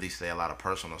really say a lot of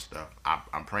personal stuff.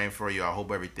 I'm praying for you. I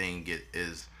hope everything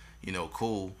is, you know,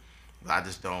 cool. But I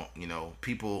just don't, you know,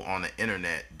 people on the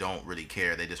internet don't really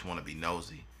care. They just want to be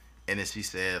nosy. And then she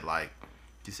said, I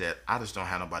just don't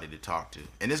have nobody to talk to.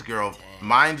 And this girl,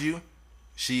 mind you,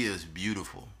 she is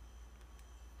beautiful.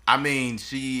 I mean,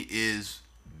 she is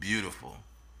beautiful.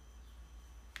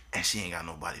 And she ain't got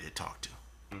nobody to talk to.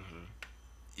 Mm-hmm.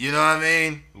 You know what I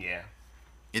mean? Yeah.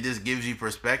 It just gives you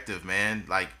perspective, man.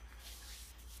 Like,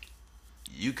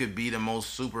 you could be the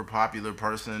most super popular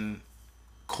person,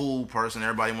 cool person.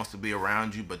 Everybody wants to be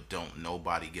around you, but don't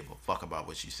nobody give a fuck about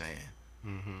what you're saying.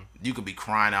 You could be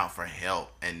crying out for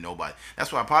help and nobody. That's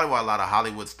probably why a lot of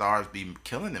Hollywood stars be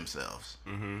killing themselves.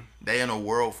 They in a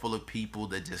world full of people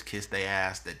that just kiss their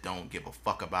ass that don't give a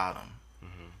fuck about them.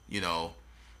 You know,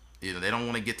 they don't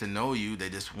want to get to know you. They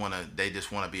just want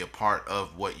to be a part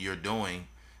of what you're doing,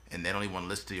 and they don't even want to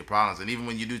listen to your problems. And even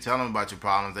when you do tell them about your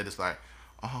problems, they just like,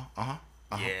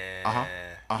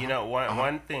 You know,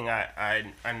 one thing I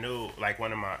knew, like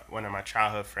one of my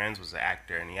childhood friends was an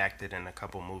actor, and he acted in a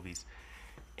couple movies,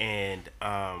 and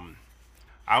I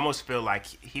almost feel like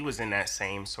he was in that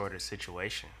same sort of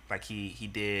situation. Like he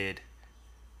did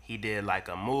like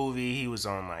a movie. He was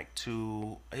on like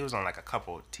a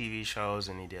couple TV shows,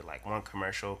 and he did like one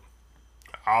commercial,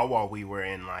 all while we were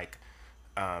in like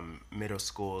middle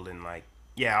school, and like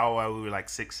all while we were like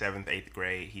 6th, 7th, 8th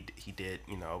grade. He did,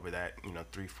 over that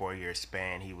 3-4 year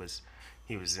span. He was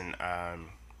in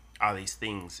all these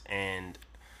things, and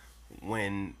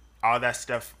when all that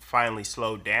stuff finally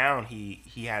slowed down,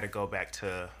 he had to go back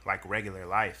to like regular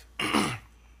life.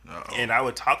 And I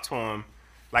would talk to him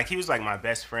like he was like my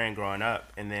best friend growing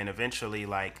up, and then eventually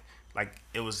like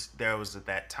there was at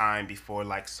that time before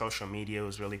like social media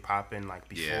was really popping, like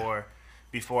before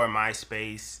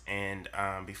MySpace and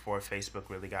before Facebook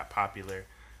really got popular,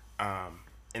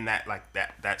 in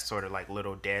that sort of like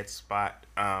little dead spot,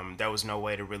 there was no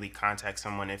way to really contact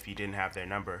someone if you didn't have their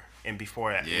number. And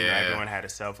before that, everyone had a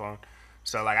cell phone,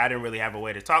 so like I didn't really have a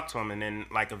way to talk to him. And then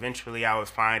like eventually I would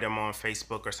find him on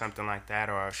Facebook or something like that,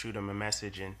 or I'll shoot him a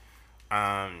message and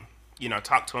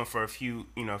talk to him for a few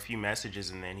messages,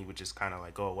 and then he would just kind of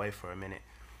like go away for a minute.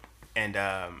 And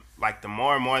like the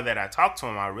more and more that I talked to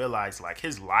him, I realized like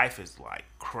his life is like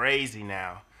crazy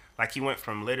now. Like he went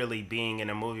from literally being in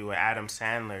a movie with Adam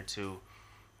Sandler to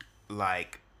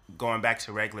like going back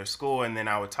to regular school. And then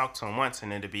I would talk to him once,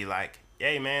 and then to be like,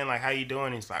 "Hey man, like how you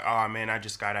doing?" He's like, "Oh man, I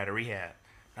just got out of rehab."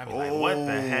 And I'd be like, "What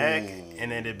the heck?"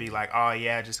 And then it'd be like, "Oh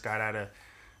yeah, I just got out of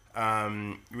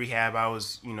rehab. I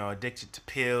was addicted to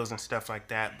pills and stuff like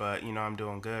that, but I'm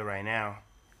doing good right now."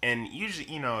 And usually,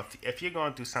 if you're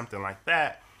going through something like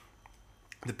that,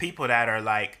 the people that are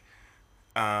like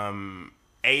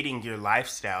aiding your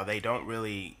lifestyle, they don't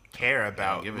really care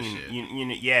about. They don't give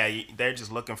a shit. They're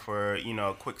just looking for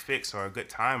a quick fix or a good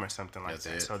time or something like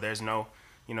that. So there's no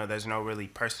really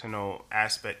personal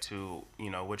aspect to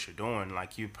what you're doing.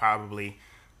 Like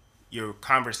your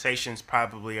conversations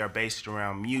probably are based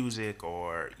around music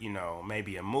or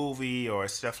maybe a movie or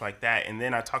stuff like that. And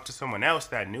then I talked to someone else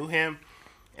that knew him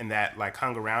and that like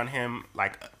hung around him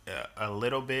like a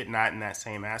little bit, not in that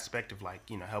same aspect of like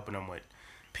helping him with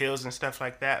pills and stuff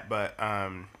like that, but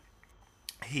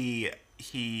he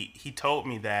told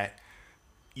me that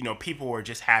people were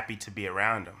just happy to be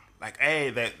around him. Like, hey,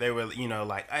 that they were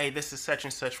like, hey, this is such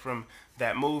and such from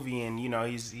that movie, and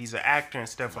he's an actor and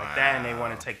stuff like that, and they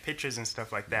want to take pictures and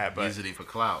stuff like that. But easily for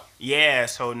clout. Yeah,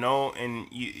 so and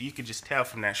you could just tell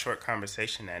from that short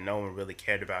conversation that no one really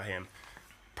cared about him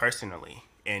personally.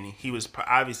 And he was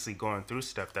obviously going through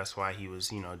stuff. That's why he was,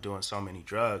 doing so many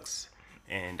drugs.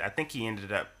 And I think he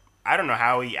ended up, I don't know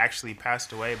how he actually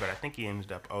passed away, but I think he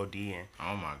ended up ODing.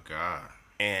 Oh my God.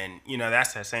 And,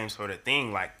 that's that same sort of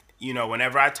thing. Like,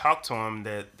 whenever I talked to him,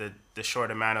 the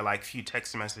short amount of like few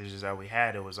text messages that we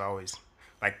had, it was always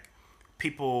like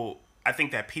I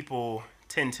think that people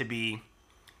tend to be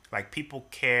like, people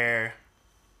care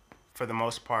for the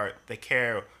most part. They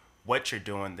care what you're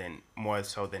doing more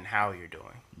so than how you're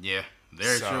doing. Yeah,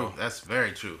 very true. That's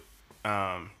very true.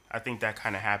 I think that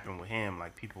kind of happened with him.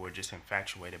 Like people were just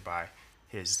infatuated by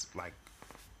his like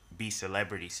B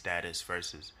celebrity status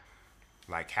versus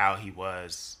like how he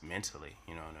was mentally.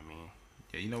 You know what I mean?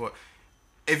 Yeah, you know what?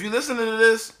 If you're listening to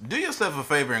this, do yourself a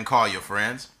favor and call your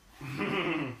friends.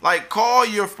 Like, call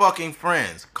your fucking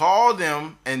friends. Call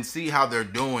them and see how they're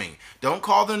doing. Don't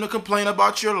call them to complain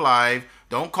about your life.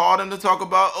 Don't call them to talk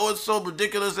about, oh, it's so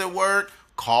ridiculous at work.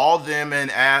 Call them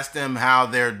and ask them how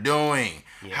they're doing.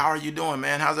 Yeah. How are you doing,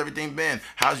 man? How's everything been?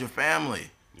 How's your family?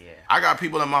 Yeah. I got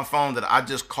people on my phone that I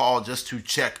just call just to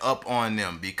check up on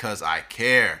them because I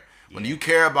care. Yeah. When you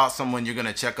care about someone, you're going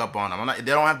to check up on them.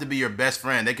 They don't have to be your best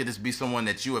friend. They could just be someone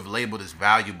that you have labeled as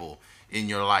valuable in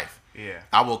your life. Yeah.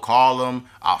 I will call them,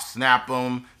 I'll snap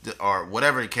them, or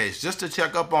whatever the case, just to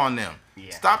check up on them.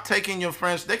 Yeah. Stop taking your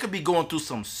friends. They could be going through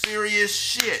some serious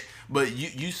shit, but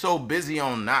you so busy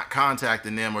on not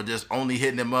contacting them or just only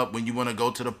hitting them up when you want to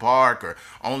go to the park or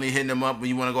only hitting them up when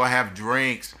you want to go have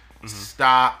drinks. Mm-hmm.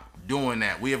 Stop doing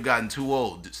that. We have gotten too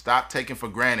old. Stop taking for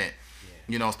granted.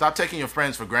 Yeah. Stop taking your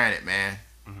friends for granted, man,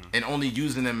 and only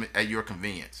using them at your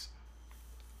convenience.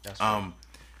 That's right.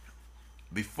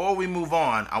 before we move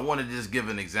on, I want to just give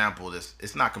an example.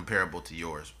 It's not comparable to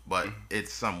yours, but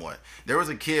it's somewhat. There was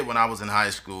a kid when I was in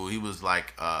high school. He was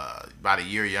like about a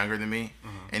year younger than me,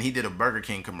 and he did a Burger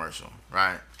King commercial,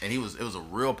 right? And it was a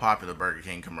real popular Burger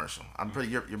King commercial. I'm pretty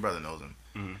your brother knows him.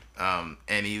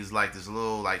 And he was like this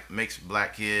little like mixed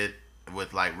black kid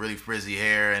with like really frizzy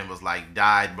hair and was like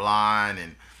dyed blonde,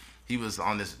 and he was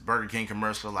on this Burger King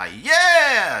commercial like,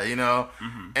 yeah, you know.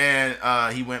 And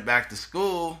he went back to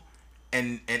school,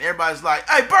 and everybody's like,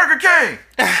 hey, Burger King,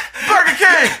 Burger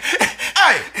King,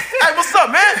 hey, what's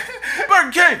up, man,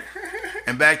 Burger King.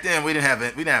 And back then we didn't have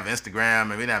Instagram,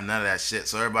 and we didn't have none of that shit,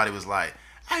 so everybody was like,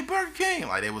 hey, Burger King,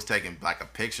 like they was taking like a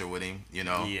picture with him, you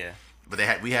know. Yeah. But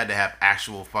we had to have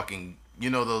actual fucking, you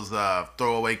know, those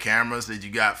throwaway cameras that you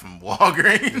got from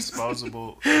Walgreens.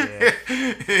 Disposable. Yeah.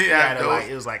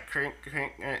 It was like crink,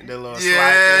 the little slide.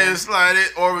 Yeah, slide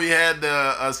it. Or we had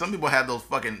the some people had those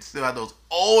still had those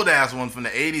old ass ones from the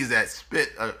 80s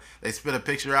that they spit a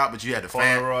picture out, but you had the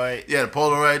Polaroid. Yeah, the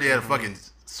Polaroid. They had to fucking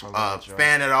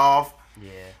fan it off.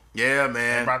 Yeah. Yeah,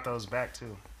 man. They brought those back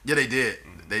too. Yeah, they did.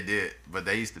 They did. But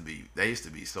they used to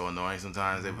be so annoying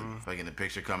sometimes. They would fucking the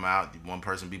picture come out, one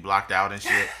person be blocked out and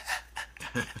shit.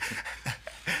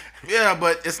 Yeah,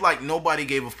 but it's like nobody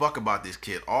gave a fuck about this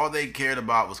kid. All they cared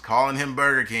about was calling him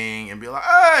Burger King and be like,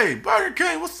 hey, Burger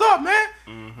King, what's up, man?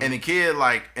 And the kid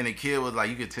was like,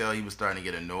 you could tell he was starting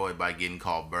to get annoyed by getting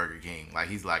called Burger King. Like,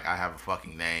 he's like, I have a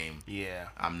fucking name. Yeah.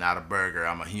 I'm not a burger,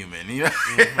 I'm a human. You know?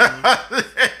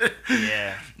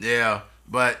 Yeah. Yeah.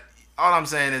 But all I'm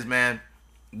saying is, man,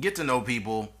 get to know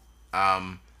people.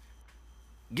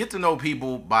 Get to know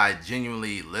people by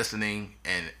genuinely listening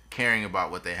and caring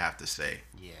about what they have to say.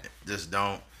 Yeah. Just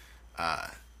don't.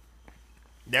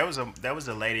 There was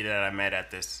a lady that I met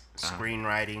at this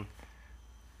screenwriting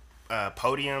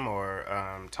podium or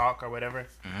talk or whatever,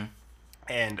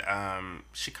 and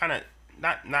she kind of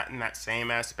not in that same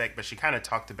aspect, but she kind of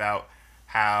talked about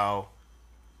how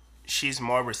she's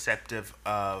more receptive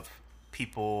of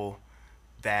people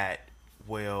that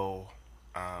will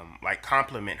like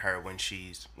compliment her when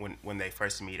they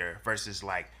first meet her versus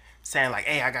like saying like,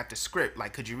 hey, I got the script,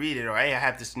 like, could you read it? Or, hey, I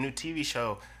have this new TV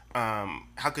show,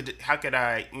 how could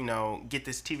I, you know, get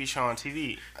this TV show on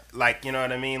TV? Like, you know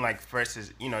what I mean? Like,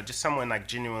 versus, you know, just someone like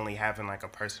genuinely having like a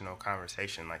personal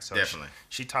conversation. Like, so definitely.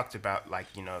 She talked about like,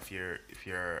 you know, if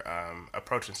you're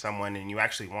approaching someone and you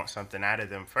actually want something out of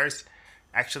them, first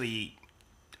actually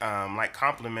like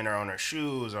compliment her on her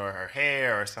shoes or her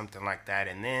hair or something like that,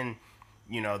 and then,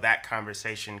 you know, that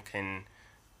conversation can,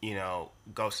 you know,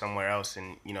 go somewhere else,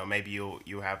 and, you know, maybe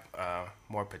you'll have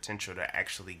more potential to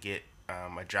actually get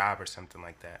a job or something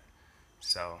like that.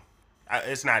 So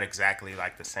it's not exactly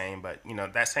like the same, but, you know,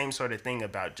 that same sort of thing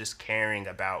about just caring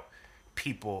about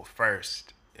people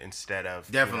first instead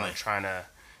of definitely, you know, trying to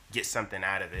get something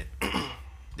out of it.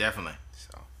 Definitely.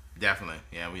 So definitely,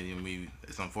 yeah. We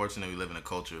it's unfortunate we live in a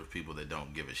culture of people that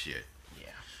don't give a shit.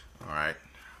 Yeah. All right,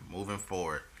 moving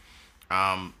forward.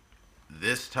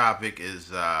 This topic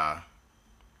is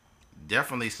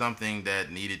definitely something that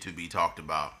needed to be talked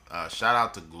about. Shout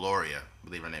out to Gloria. I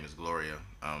believe her name is Gloria.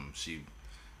 And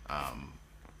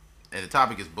the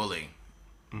topic is bullying.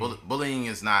 Bullying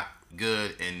is not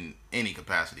good in any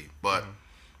capacity, but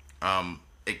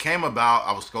it came about.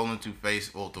 I was scrolling through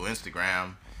through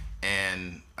Instagram,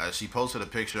 and she posted a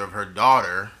picture of her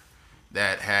daughter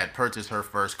that had purchased her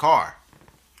first car.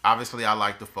 Obviously, I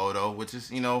like the photo, which is,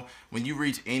 you know, when you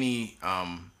reach any,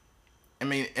 I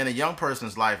mean, in a young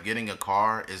person's life, getting a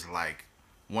car is like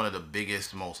one of the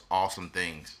biggest, most awesome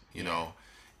things, you know.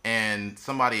 And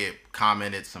somebody had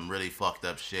commented some really fucked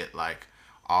up shit like,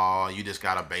 oh, you just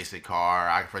got a basic car.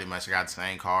 I pretty much got the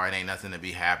same car. It ain't nothing to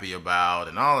be happy about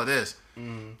and all of this.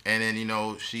 And then, you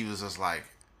know, she was just like,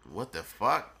 what the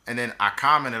fuck? And then I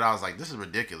commented, I was like, this is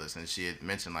ridiculous. And she had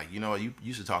mentioned like, you know what,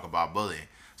 you should talk about bullying.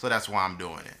 So that's why I'm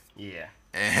doing it. Yeah.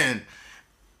 And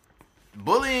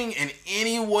bullying in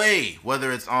any way,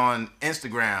 whether it's on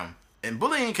Instagram, and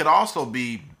bullying could also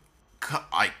be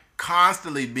like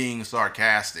constantly being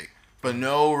sarcastic for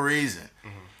no reason.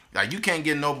 Like, you can't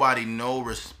give nobody no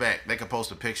respect. They could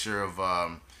post a picture of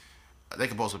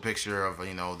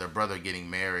you know, their brother getting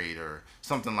married or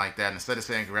something like that. And instead of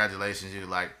saying congratulations, you're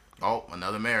like, oh,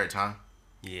 another marriage, huh?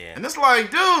 Yeah. And it's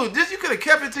like, dude, you could have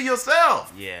kept it to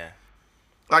yourself. Yeah.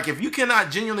 Like, if you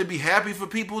cannot genuinely be happy for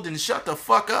people, then shut the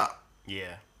fuck up.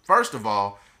 Yeah. First of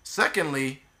all.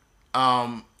 Secondly,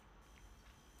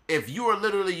 if you are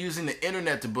literally using the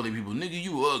internet to bully people, nigga,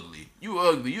 you ugly.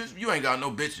 You ain't got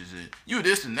no bitches. You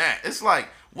this and that. It's like,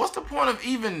 what's the point of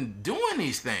even doing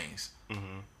these things?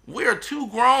 We are too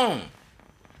grown.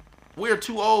 We are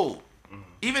too old.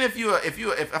 even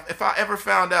if I ever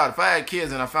found out, if I had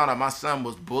kids and I found out my son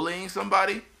was bullying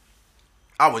somebody,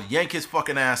 I would yank his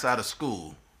fucking ass out of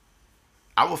school.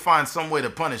 I would find some way to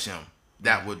punish him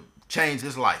that would change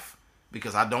his life,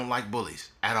 because I don't like bullies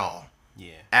at all.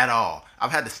 Yeah. At all.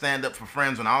 I've had to stand up for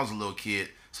friends when I was a little kid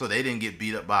so they didn't get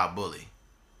beat up by a bully.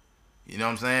 You know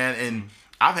what I'm saying? And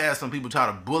I've had some people try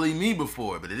to bully me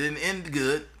before, but it didn't end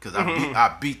good because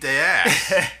I beat their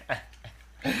ass.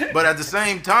 But at the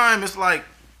same time, it's like,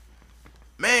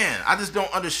 man, I just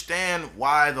don't understand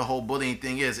why the whole bullying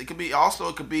thing is. It could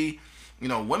be, you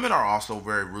know, women are also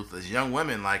very ruthless. Young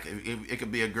women, like, it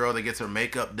could be a girl that gets her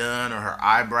makeup done or her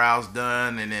eyebrows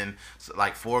done, and then,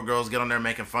 like, 4 girls get on there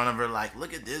making fun of her, like,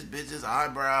 look at this bitch's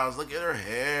eyebrows, look at her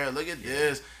hair, look at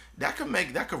this. That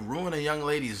could ruin a young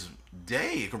lady's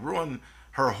day. It could ruin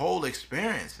her whole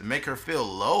experience and make her feel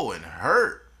low and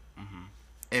hurt. Mm-hmm.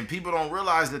 And people don't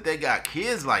realize that they got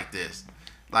kids like this.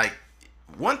 Like,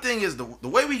 one thing is the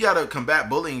way we got to combat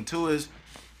bullying, too, is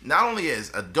not only as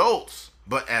adults,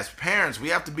 but as parents, we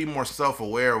have to be more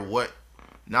self-aware of what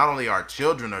not only our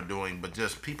children are doing, but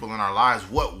just people in our lives,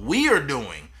 what we are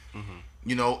doing. Mm-hmm.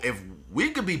 You know, if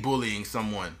we could be bullying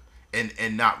someone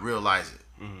and not realize it,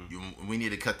 mm-hmm. We need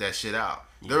to cut that shit out.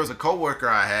 Yeah. There was a coworker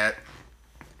I had,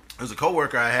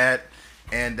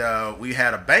 and we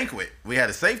had a banquet. We had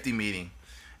a safety meeting,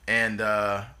 and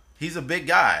he's a big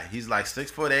guy. He's like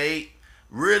 6'8",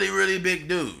 really, really big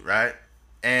dude, right?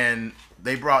 And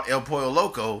they brought El Pollo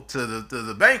Loco to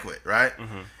the banquet, right?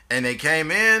 Mm-hmm. And they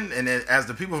came in, and then as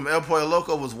the people from El Pollo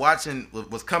Loco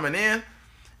was coming in,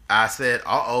 I said,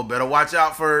 better watch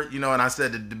out for, you know, and I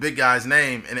said the big guy's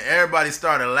name, and everybody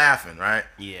started laughing, right?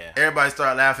 Yeah. Everybody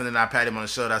started laughing, and I patted him on the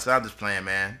shoulder. I said, I'm just playing,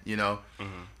 man, you know?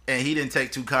 Mm-hmm. And he didn't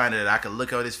take too kind of it. I could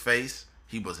look at his face.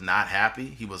 He was not happy.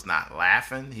 He was not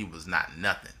laughing. He was not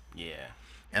nothing. Yeah.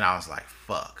 And I was like,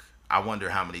 fuck. I wonder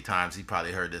how many times he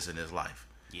probably heard this in his life.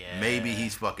 Yeah. Maybe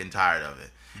he's fucking tired of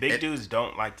it. Big dudes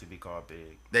don't like to be called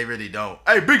big. They really don't.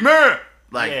 Hey, big man!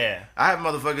 Like, yeah. I have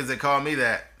motherfuckers that call me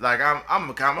that. Like, I'm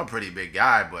a pretty big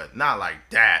guy, but not like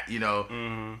that, you know?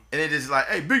 Mm-hmm. And it is like,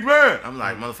 hey, big man! I'm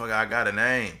like, motherfucker, I got a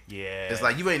name. Yeah. It's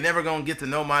like, you ain't never gonna get to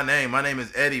know my name. My name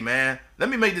is Eddie, man. Let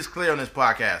me make this clear on this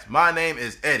podcast. My name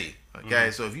is Eddie, okay?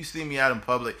 Mm-hmm. So if you see me out in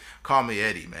public, call me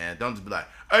Eddie, man. Don't just be like,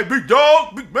 hey, big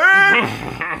dog, big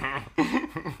man!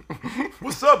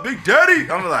 What's up, big daddy?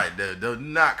 I'm like, dude, do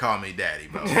not call me daddy,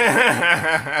 bro.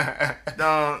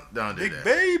 don't do big that.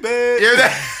 Big baby.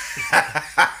 Yeah,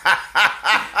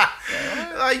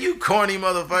 like, you corny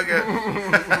motherfucker.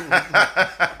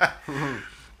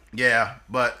 Yeah,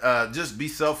 but just be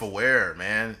self-aware,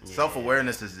 man. Yeah.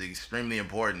 Self-awareness is extremely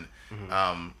important.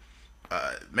 Mm-hmm.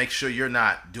 Make sure you're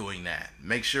not doing that.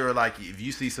 Make sure, like, if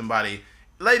you see somebody,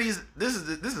 ladies, this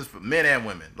is for men and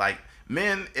women. Like,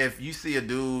 men, if you see a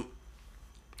dude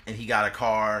and he got a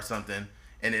car or something,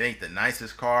 and it ain't the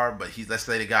nicest car, but let's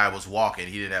say the guy was walking,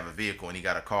 he didn't have a vehicle, and he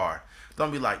got a car.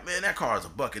 Don't be like, man, that car is a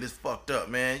bucket. It's fucked up,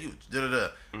 man. You da-da-da.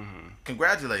 Mm-hmm.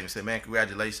 Congratulate him. Say, man,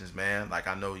 congratulations, man. Like,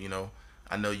 I know you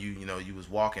was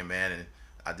walking, man, and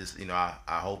I just, I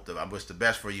hope I wish the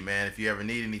best for you, man. If you ever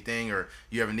need anything or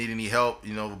you ever need any help,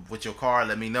 with your car,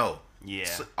 let me know. Yeah.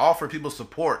 Offer people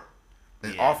support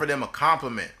and offer them a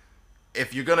compliment.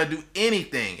 If you're gonna do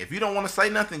anything, if you don't want to say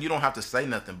nothing, you don't have to say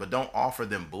nothing, but don't offer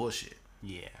them bullshit.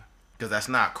 Yeah. Because that's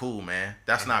not cool, man.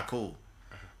 That's not cool.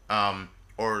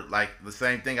 Or like the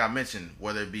same thing I mentioned,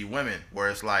 whether it be women, where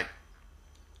it's like,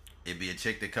 it'd be a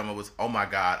chick that come up with, oh my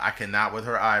God, I cannot with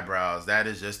her eyebrows. That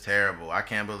is just terrible. I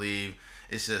can't believe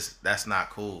it's just, that's not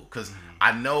cool. Because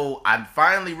I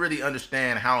finally really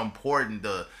understand how important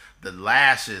the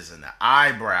lashes and the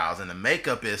eyebrows and the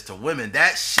makeup is to women.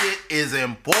 That shit is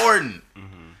important.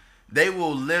 Mm-hmm. They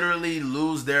will literally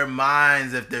lose their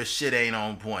minds if their shit ain't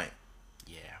on point.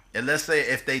 Yeah. And let's say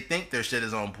if they think their shit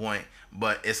is on point,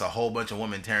 but it's a whole bunch of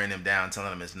women tearing them down,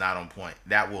 telling them it's not on point.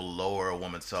 That will lower a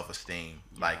woman's self-esteem,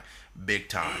 like, big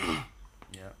time.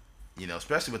 Yeah.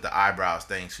 Especially with the eyebrows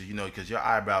thing, so because your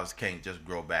eyebrows can't just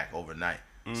grow back overnight.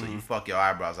 Mm-hmm. So you fuck your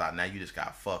eyebrows out, now you just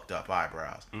got fucked up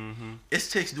eyebrows. Mm-hmm. It's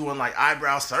chicks doing like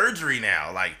eyebrow surgery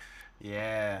now, like,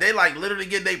 yeah, they like literally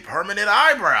get their permanent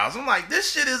eyebrows. I'm like,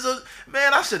 this shit is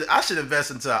man. I should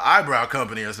invest into an eyebrow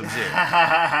company or some shit.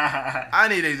 I'm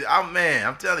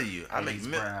telling you, I make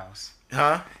brows.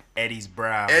 Huh? Eddie's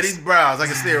brows. Eddie's brows. I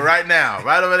can see it right now,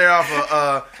 right over there off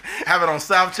of have it on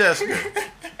South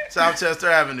Chester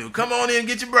Avenue. Come on in and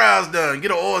get your brows done.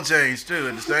 Get an oil change too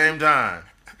at the same time.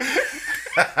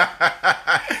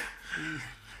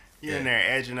 You're in there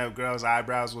edging up girls'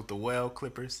 eyebrows with the well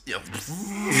clippers. Yep.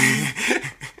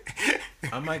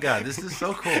 Oh my God, this is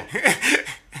so cool.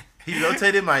 He rotates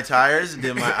rotated my tires,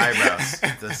 did my eyebrows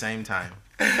at the same time.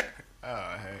 Oh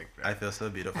heck! I feel so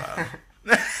beautiful.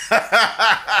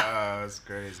 Oh, it's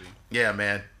crazy. Yeah,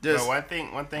 man. Just one thing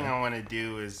I want to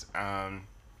do is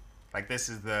like this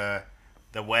is the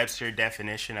Webster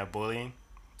definition of bullying.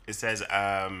 It says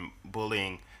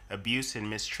bullying, abuse and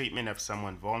mistreatment of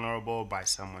someone vulnerable by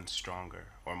someone stronger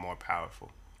or more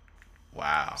powerful.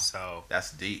 Wow. So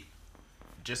that's deep.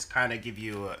 Just kind of give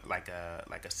you a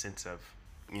sense of,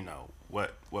 you know,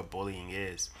 what bullying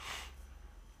is.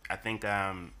 I think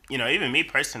you know, even me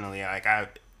personally, like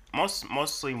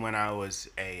mostly when I was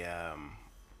a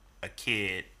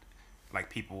kid, like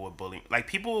people would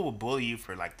bully you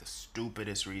for like the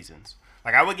stupidest reasons.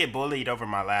 Like I would get bullied over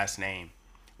my last name,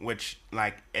 which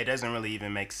like it doesn't really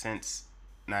even make sense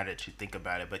now that you think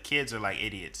about it. But kids are like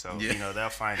idiots, so you know they'll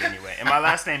find anyway. And my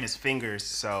last name is Fingers,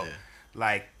 so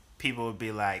like people would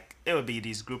be like, it would be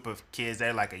these group of kids.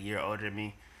 They're like a year older than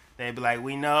me. They'd be like,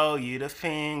 we know you the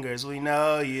Fingers, we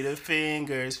know you the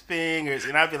Fingers, Fingers.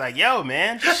 And I'd be like, yo,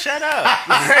 man, just shut up.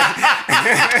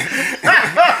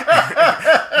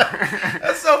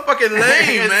 That's so fucking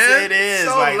lame, man. It is.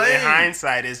 So like, lame. In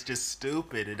hindsight, it's just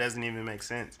stupid. It doesn't even make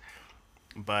sense.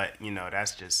 But, you know,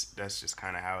 that's just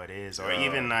kind of how it is. Or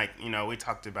even, like, you know, we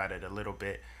talked about it a little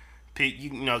bit.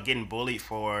 You know, getting bullied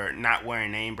for not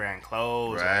wearing name brand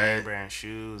clothes or name brand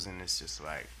shoes. And it's just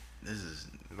like, this is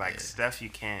like stuff you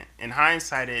can't. In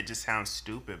hindsight, it just sounds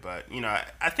stupid, but you know,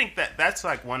 I think that's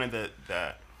like one of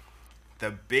the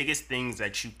biggest things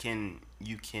that you can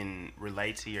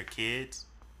relate to your kids,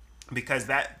 because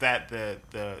that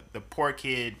the poor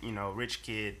kid, you know, rich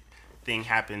kid thing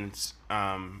happens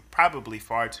probably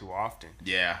far too often.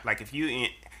 Yeah. Like if you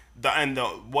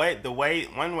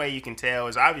one way you can tell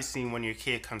is obviously when your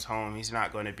kid comes home, he's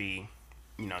not going to be,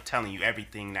 you know, telling you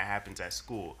everything that happens at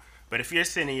school. But if you're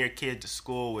sending your kid to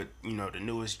school with, you know, the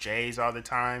newest J's all the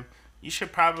time, you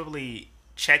should probably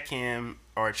check him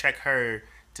or check her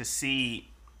to see,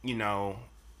 you know,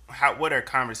 what her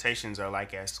conversations are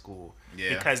like at school.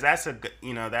 Yeah. Because that's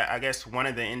that I guess one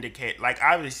of the like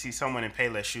obviously someone in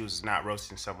Payless shoes is not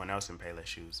roasting someone else in Payless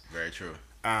shoes. Very true.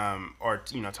 Or,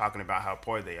 you know, talking about how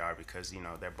poor they are because, you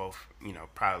know, they're both, you know,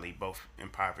 probably both in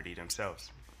poverty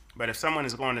themselves. But if someone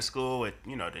is going to school with,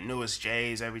 you know, the newest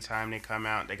J's every time they come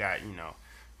out, they got, you know,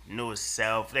 newest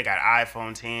self, they got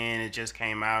iPhone 10, it just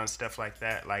came out and stuff like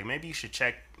that. Like maybe you should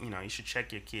check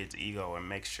your kid's ego and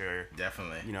make sure,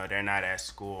 definitely, you know, they're not at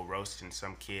school roasting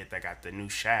some kid that got the new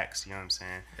Shaqs. You know what I'm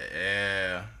saying?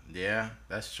 Yeah,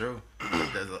 that's true.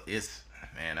 That's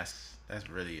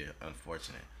really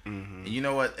unfortunate. Mm-hmm. And you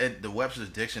know what? The Webster's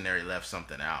Dictionary left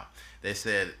something out. They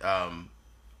said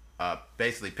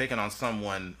basically picking on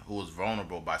someone who was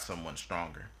vulnerable by someone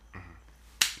stronger.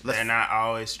 Mm-hmm. They're not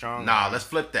always stronger. Nah, let's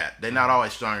flip that. They're not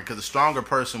always stronger, because the stronger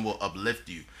person will uplift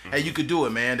you. Mm-hmm. Hey, you could do it,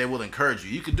 man. They will encourage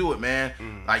you. You could do it, man.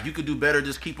 Mm-hmm. Like, you could do better.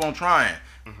 Just keep on trying.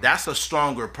 Mm-hmm. That's a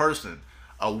stronger person.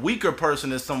 A weaker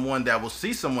person is someone that will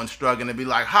see someone struggling and be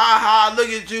like, ha ha, look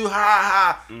at you, ha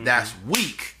ha. Mm-hmm. That's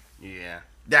weak. Yeah.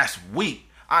 That's weak.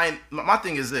 My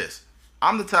thing is this.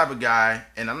 I'm the type of guy,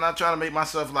 and I'm not trying to make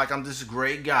myself like I'm this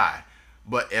great guy,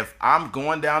 but if I'm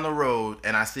going down the road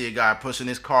and I see a guy pushing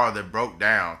his car that broke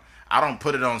down, I don't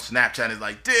put it on Snapchat and it's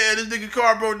like, damn, this nigga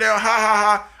car broke down, ha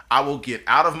ha ha. I will get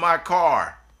out of my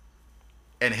car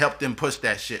and help them push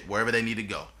that shit wherever they need to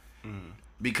go. Mm.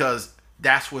 Because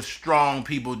that's what strong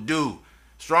people do.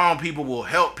 Strong people will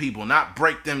help people, not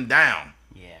break them down.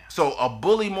 Yeah. So a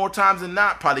bully more times than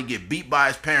not probably get beat by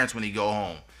his parents when he go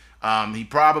home. He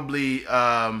probably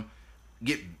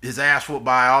get his ass whooped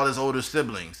by all his older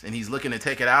siblings, and he's looking to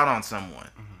take it out on someone.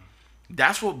 Mm-hmm.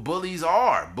 That's what bullies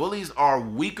are. Bullies are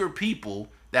weaker people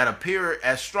that appear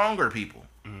as stronger people.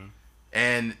 Mm-hmm.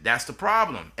 And that's the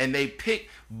problem. And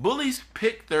bullies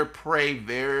pick their prey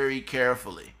very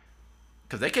carefully,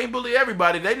 because they can't bully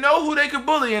everybody. They know who they can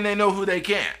bully and they know who they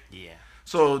can't. Yeah.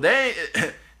 So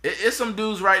it's some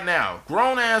dudes right now,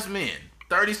 grown-ass men,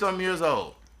 30-something years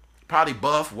old, probably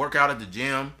buff, work out at the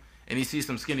gym, and he sees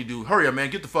some skinny dude, hurry up, man,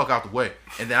 get the fuck out the way.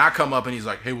 And then I come up and he's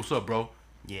like, hey, what's up, bro?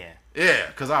 Yeah. Yeah,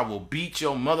 because I will beat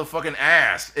your motherfucking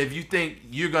ass if you think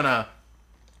you're going to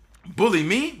bully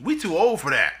me. We too old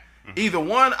for that. Mm-hmm. Either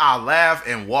one, I'll laugh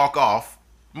and walk off.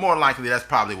 More likely, that's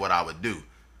probably what I would do.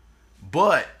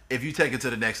 But if you take it to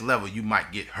the next level, you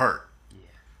might get hurt. Yeah.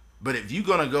 But if you're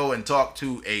going to go and talk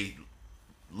to a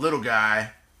little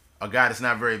guy, a guy that's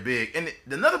not very big, and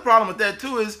another problem with that,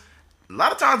 too, is a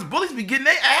lot of times bullies be getting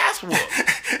their ass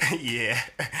whooped. Yeah.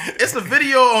 It's a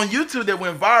video on YouTube that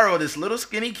went viral. This little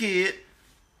skinny kid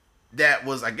that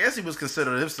was, I guess he was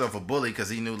considered himself a bully because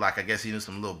he knew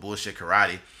some little bullshit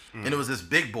karate. and it was this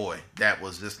big boy that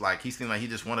was just like, he seemed like he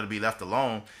just wanted to be left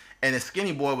alone, and the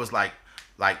skinny boy was like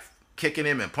kicking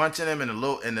him and punching him, and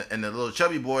the little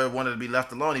chubby boy wanted to be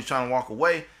left alone. He's trying to walk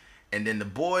away, and then the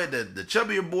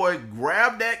chubbier boy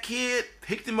grabbed that kid,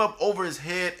 picked him up over his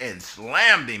head, and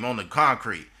slammed him on the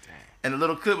concrete. Dang. And the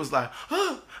little kid was like,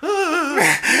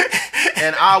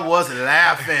 and I was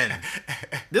laughing.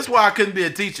 This is why I couldn't be a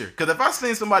teacher. Because if I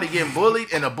seen somebody getting bullied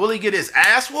and a bully get his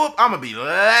ass whooped, I'm going to be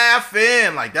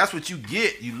laughing. Like, that's what you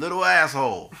get, you little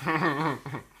asshole.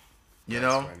 You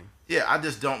know? Funny. Yeah, I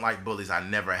just don't like bullies. I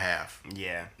never have.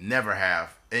 Yeah. Never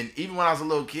have. And even when I was a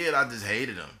little kid, I just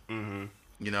hated them. Mm-hmm.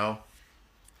 You know?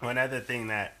 One other thing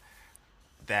that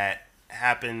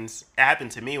happened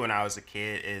to me when I was a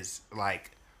kid is,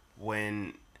 like,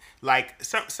 when, like,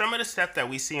 some of the stuff that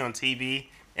we see on TV,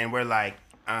 and we're like,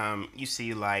 you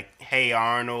see, like, Hey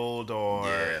Arnold, or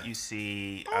you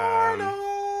see,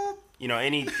 you know,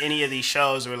 any of these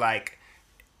shows where, like,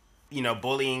 you know,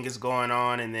 bullying is going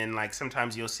on, and then, like,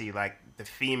 sometimes you'll see, like, the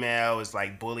female is,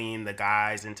 like, bullying the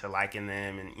guys into liking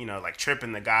them, and, you know, like,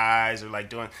 tripping the guys, or, like,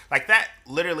 doing, like, that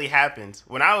literally happens.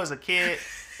 When I was a kid,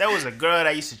 there was a girl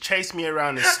that used to chase me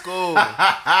around in school, and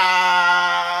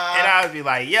I would be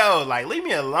like, yo, like, leave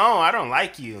me alone, I don't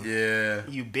like you. Yeah.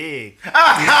 You big.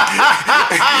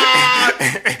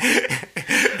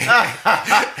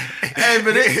 Hey,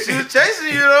 but she was chasing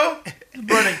you, though.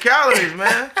 Burning calories,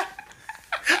 man.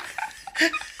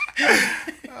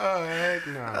 Oh heck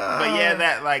no! But yeah,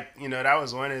 that, like, you know, that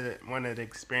was one of the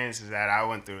experiences that I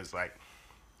went through. Is like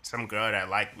some girl that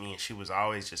liked me, and she was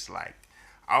always just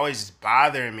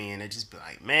bothering me, and it just be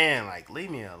like, man, like, leave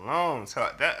me alone. So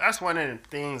that's one of the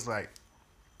things, like,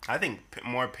 I think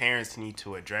more parents need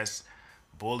to address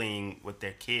bullying with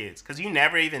their kids, because you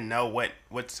never even know what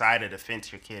side of the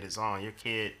fence your kid is on. Your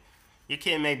kid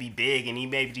may be big, and he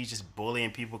may be just bullying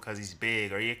people because he's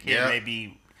big, or your kid may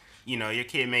be, you know, your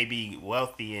kid may be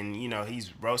wealthy, and, you know,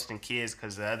 he's roasting kids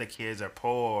because the other kids are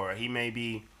poor, or he may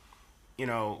be, you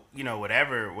know,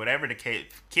 whatever the case.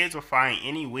 Kids will find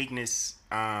any weakness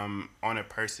on a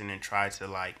person and try to,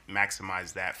 like,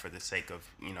 maximize that for the sake of,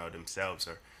 you know, themselves,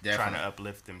 or trying to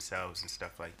uplift themselves and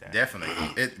stuff like that.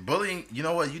 Definitely. Bullying, you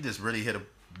know what? You just really hit a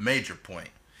major point.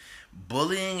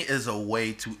 Bullying is a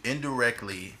way to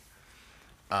indirectly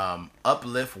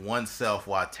uplift oneself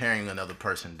while tearing another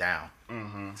person down.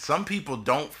 Mm-hmm. Some people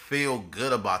don't feel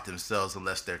good about themselves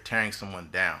unless they're tearing someone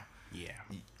down. Yeah.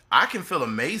 I can feel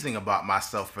amazing about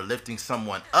myself for lifting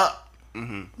someone up.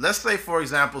 Mm-hmm. Let's say, for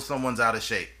example, someone's out of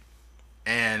shape,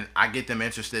 and I get them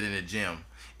interested in the gym,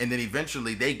 and then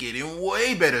eventually they get in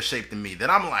way better shape than me. Then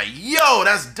I'm like, yo,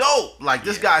 that's dope. Like,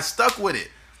 this guy's stuck with it.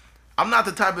 I'm not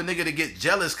the type of nigga to get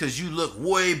jealous because you look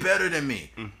way better than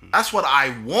me. Mm-hmm. That's what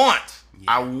I want. Yeah.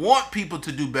 I want people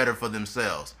to do better for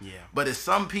themselves. Yeah. But it's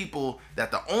some people that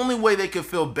the only way they can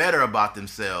feel better about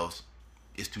themselves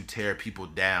is to tear people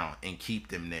down and keep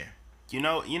them there. You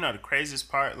know the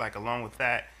craziest part, like, along with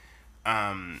that,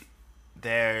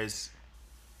 there's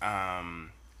a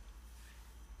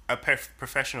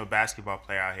professional basketball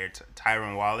player out here,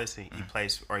 Tyron Wallace. He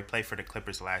played for the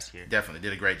Clippers last year. Definitely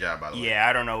did a great job, by the way. Yeah,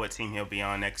 I don't know what team he'll be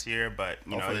on next year, but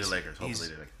hopefully the Lakers.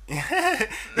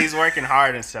 He's working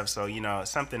hard and stuff, so, you know,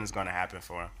 something is going to happen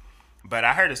for him. But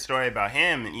I heard a story about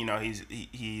him, and, you know, he's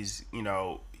you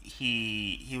know,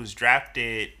 he was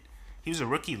drafted. He was a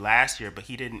rookie last year, but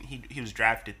he was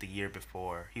drafted the year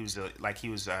before. He was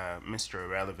Mr.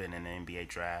 Irrelevant in the NBA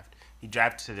draft. He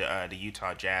drafted to the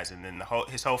Utah Jazz, and then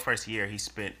his whole first year he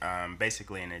spent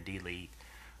basically in the D League.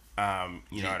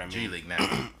 You know what I mean? G League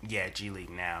now. Yeah, G League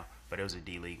now, but it was a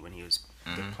D League when he was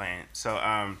playing. So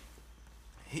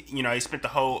he spent the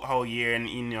whole year, and,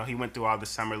 you know, he went through all the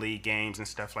summer league games and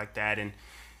stuff like that. And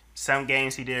some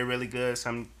games he did really good.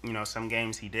 Some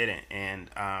games he didn't. And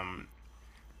a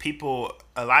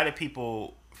lot of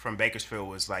people from Bakersfield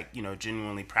was, like, you know,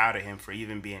 genuinely proud of him for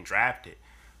even being drafted.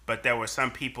 But there were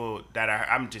some people that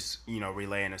I'm just, you know,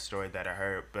 relaying a story that I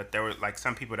heard. But there were, like,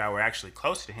 some people that were actually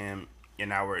close to him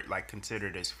and I were, like,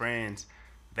 considered his friends.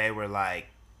 They were, like,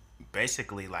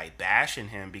 basically, like, bashing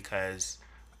him because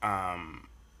I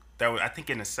think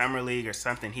in the summer league or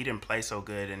something, he didn't play so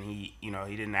good, and he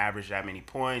didn't average that many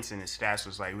points, and his stats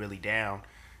was, like, really down.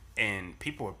 And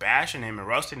people were bashing him and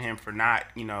roasting him for not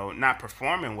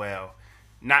performing well.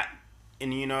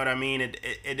 And you know what I mean?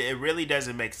 It really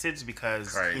doesn't make sense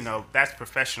because, you know, that's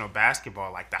professional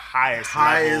basketball, like the highest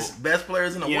level, best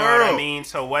players in the world. You know what I mean?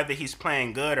 So whether he's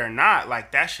playing good or not,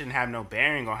 like that shouldn't have no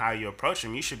bearing on how you approach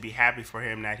him. You should be happy for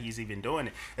him that he's even doing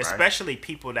it. Especially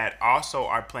people that also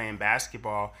are playing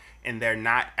basketball and they're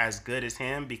not as good as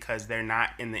him because they're not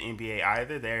in the NBA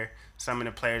either. They're some of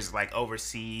the players like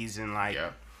overseas and like...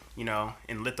 you know,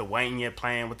 in Lithuania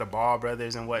playing with the Ball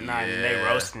brothers and whatnot, and they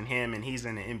roasting him, and he's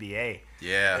in the NBA.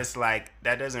 Yeah, it's like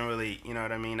that doesn't really, you know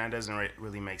what I mean? That doesn't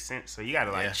really make sense. So you got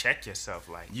to like check yourself.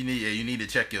 Like you need to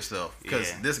check yourself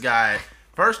because this guy,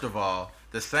 first of all,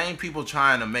 the same people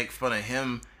trying to make fun of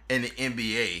him in the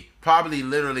NBA probably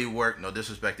literally work. No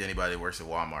disrespect to anybody that works at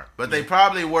Walmart, but they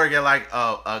probably work at like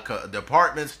a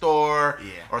department store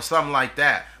or something like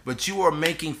that. But you are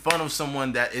making fun of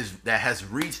someone that has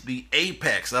reached the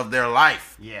apex of their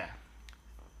life. Yeah.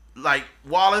 Like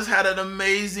Wallace had an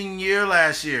amazing year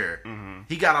last year. Mm-hmm.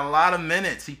 He got a lot of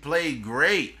minutes. He played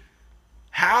great.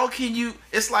 How can you?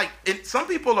 It's like some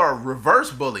people are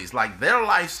reverse bullies. Like their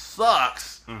life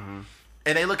sucks. Mm-hmm.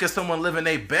 And they look at someone living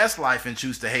their best life and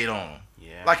choose to hate on them.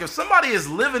 Yeah. Like if somebody is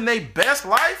living their best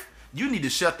life, you need to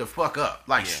shut the fuck up.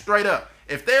 Like straight up.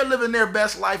 If they're living their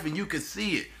best life and you can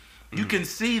see it, you can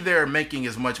see they're making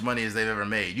as much money as they've ever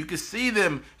made. You can see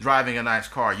them driving a nice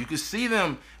car. You can see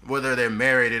them whether they're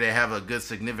married or they have a good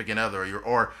significant other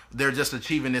or they're just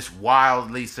achieving this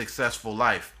wildly successful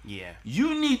life. Yeah.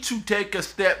 You need to take a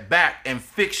step back and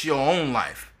fix your own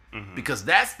life because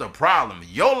that's the problem.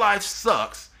 Your life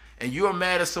sucks. And you're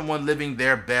mad at someone living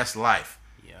their best life.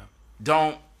 Yeah.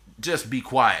 Don't just be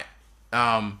quiet.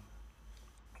 Tyronn,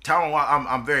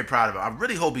 I'm very proud of him. I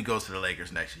really hope he goes to the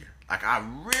Lakers next year. Like I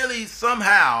really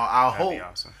I hope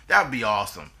that would be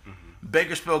awesome. Mm-hmm.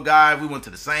 Bakersfield guy, we went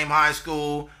to the same high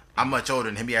school. I'm much older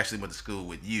than him. He actually went to school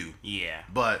with you. Yeah.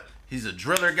 But he's a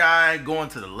driller guy going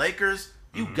to the Lakers.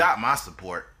 You got my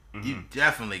support. Mm-hmm. You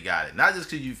definitely got it. Not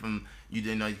just because you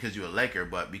didn't know because you're a Laker,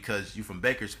 but because you're from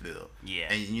Bakersfield.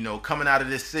 Yeah. And, you know, coming out of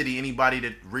this city, anybody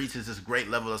that reaches this great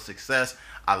level of success,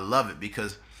 I love it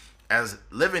because as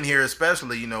living here,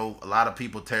 especially, you know, a lot of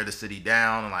people tear the city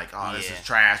down and like, oh, this is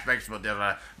trash. Bakersfield, blah,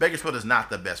 blah. Bakersfield is not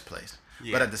the best place.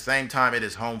 Yeah. But at the same time, it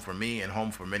is home for me and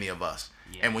home for many of us.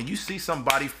 Yeah. And when you see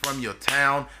somebody from your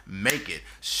town make it,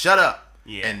 shut up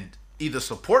and either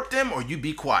support them or you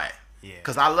be quiet. Yeah.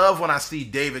 Because I love when I see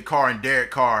David Carr and Derek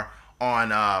Carr on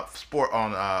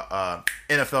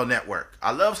NFL Network.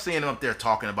 I love seeing them up there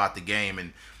talking about the game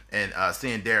and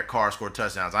seeing Derek Carr score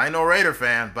touchdowns. I ain't no Raider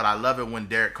fan, but I love it when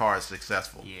Derek Carr is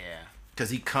successful. Yeah. Because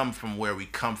he comes from where we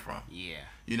come from. Yeah.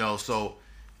 You know, so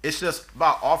it's just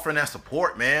about offering that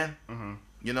support, man. Mm-hmm.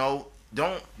 You know,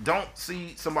 don't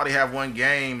see somebody have one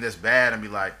game that's bad and be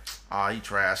like, oh, he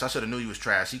trash. I should have knew he was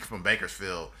trash. He's from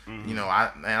Bakersfield. Mm-hmm. You know,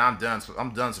 I'm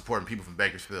done supporting people from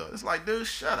Bakersfield. It's like, dude,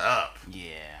 shut up.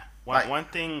 Yeah. One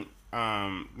thing,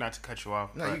 not to cut you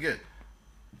off. No, you're good.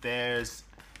 There's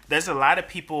a lot of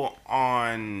people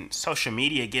on social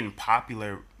media getting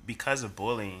popular because of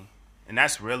bullying, and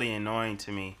that's really annoying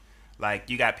to me. Like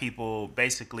you got people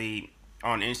basically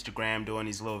on Instagram doing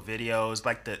these little videos,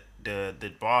 like the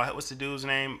bald. What's the dude's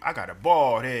name? I got a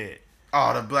bald head.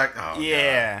 Oh, the black. Oh,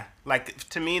 yeah. God. Like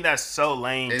to me, that's so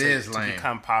lame. It is lame to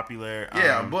become popular.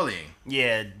 Yeah, bullying.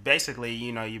 Yeah, basically,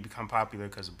 you know, you become popular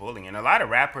because of bullying, and a lot of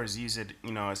rappers use it,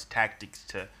 you know, as tactics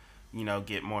to, you know,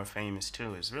 get more famous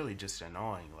too. It's really just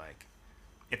annoying. Like,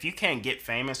 if you can't get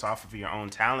famous off of your own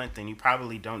talent, then you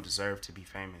probably don't deserve to be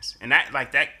famous. And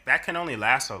that can only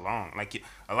last so long. Like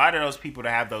a lot of those people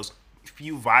that have those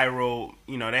few viral,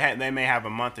 you know, they may have a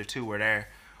month or two where they're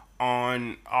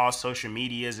on all social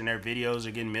medias and their videos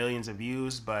are getting millions of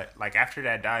views, but like after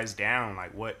that dies down,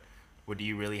 like what do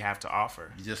you really have to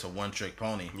offer? You're just a one-trick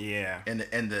pony. Yeah. And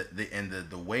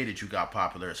the way that you got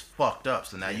popular is fucked up.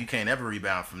 So now you can't ever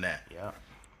rebound from that. Yeah.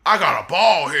 I got a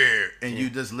ball here, and you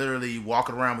just literally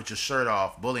walking around with your shirt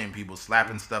off, bullying people,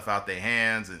 slapping stuff out their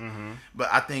hands. And but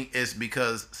I think it's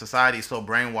because society is so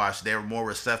brainwashed; they're more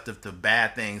receptive to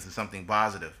bad things than something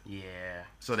positive. Yeah.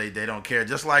 So they don't care.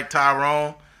 Just like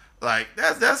Tyronn, like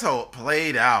that's how it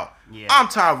played out. Yeah. I'm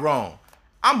Tyronn.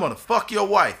 I'm gonna fuck your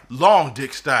wife, long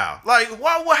dick style. Like,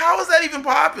 how is that even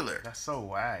popular? That's so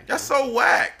whack. That's so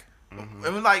whack. I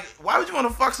mean, like, why would you want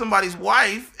to fuck somebody's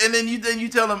wife and then you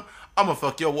tell them, I'm gonna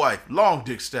fuck your wife, long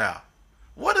dick style?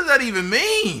 What does that even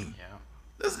mean? Yeah.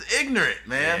 This is ignorant,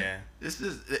 man. Yeah.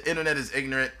 The internet is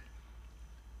ignorant.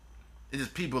 It's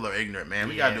just people are ignorant, man.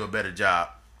 We gotta do a better job.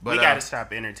 But we gotta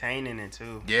stop entertaining it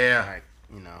too. Yeah. Like,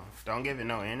 you know, don't give it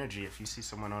no energy. If you see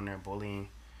someone on there bullying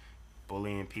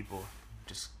people,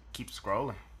 just keep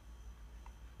scrolling.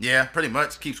 Yeah, pretty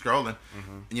much. Keep scrolling.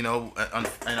 You know,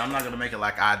 and I'm not gonna make it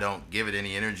like I don't give it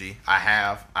any energy. I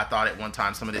have. I thought at one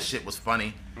time some of this shit was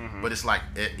funny, but it's like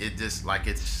it just like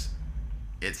it's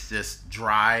just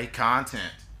dry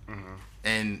content.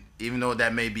 And even though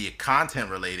that may be content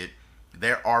related,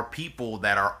 there are people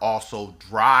that are also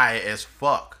dry as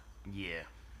fuck. Yeah.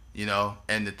 You know,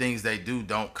 and the things they do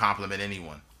don't compliment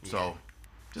anyone. So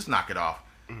just knock it off.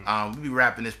 We'll be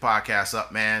wrapping this podcast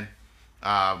up, man.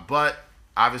 But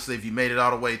obviously, if you made it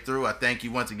all the way through, I thank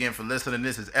you once again for listening.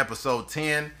 This is episode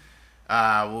 10.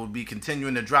 We'll be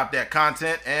continuing to drop that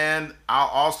content, and I'll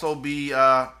also be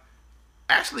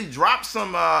actually drop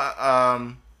some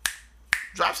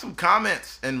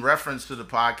comments in reference to the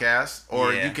podcast,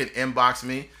 or you can inbox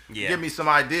me, give me some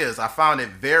ideas. I found it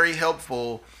very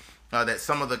helpful that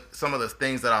some of the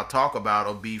things that I'll talk about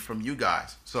will be from you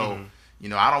guys. So. You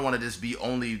know, I don't want to just be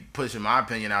only pushing my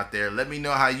opinion out there. Let me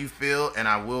know how you feel, and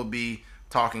I will be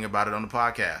talking about it on the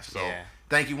podcast. So,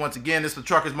 thank you once again. This is the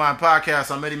Trucker's Mind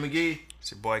Podcast. I'm Eddie McGee. It's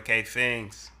your boy K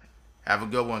Things. Have a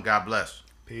good one. God bless.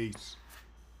 Peace.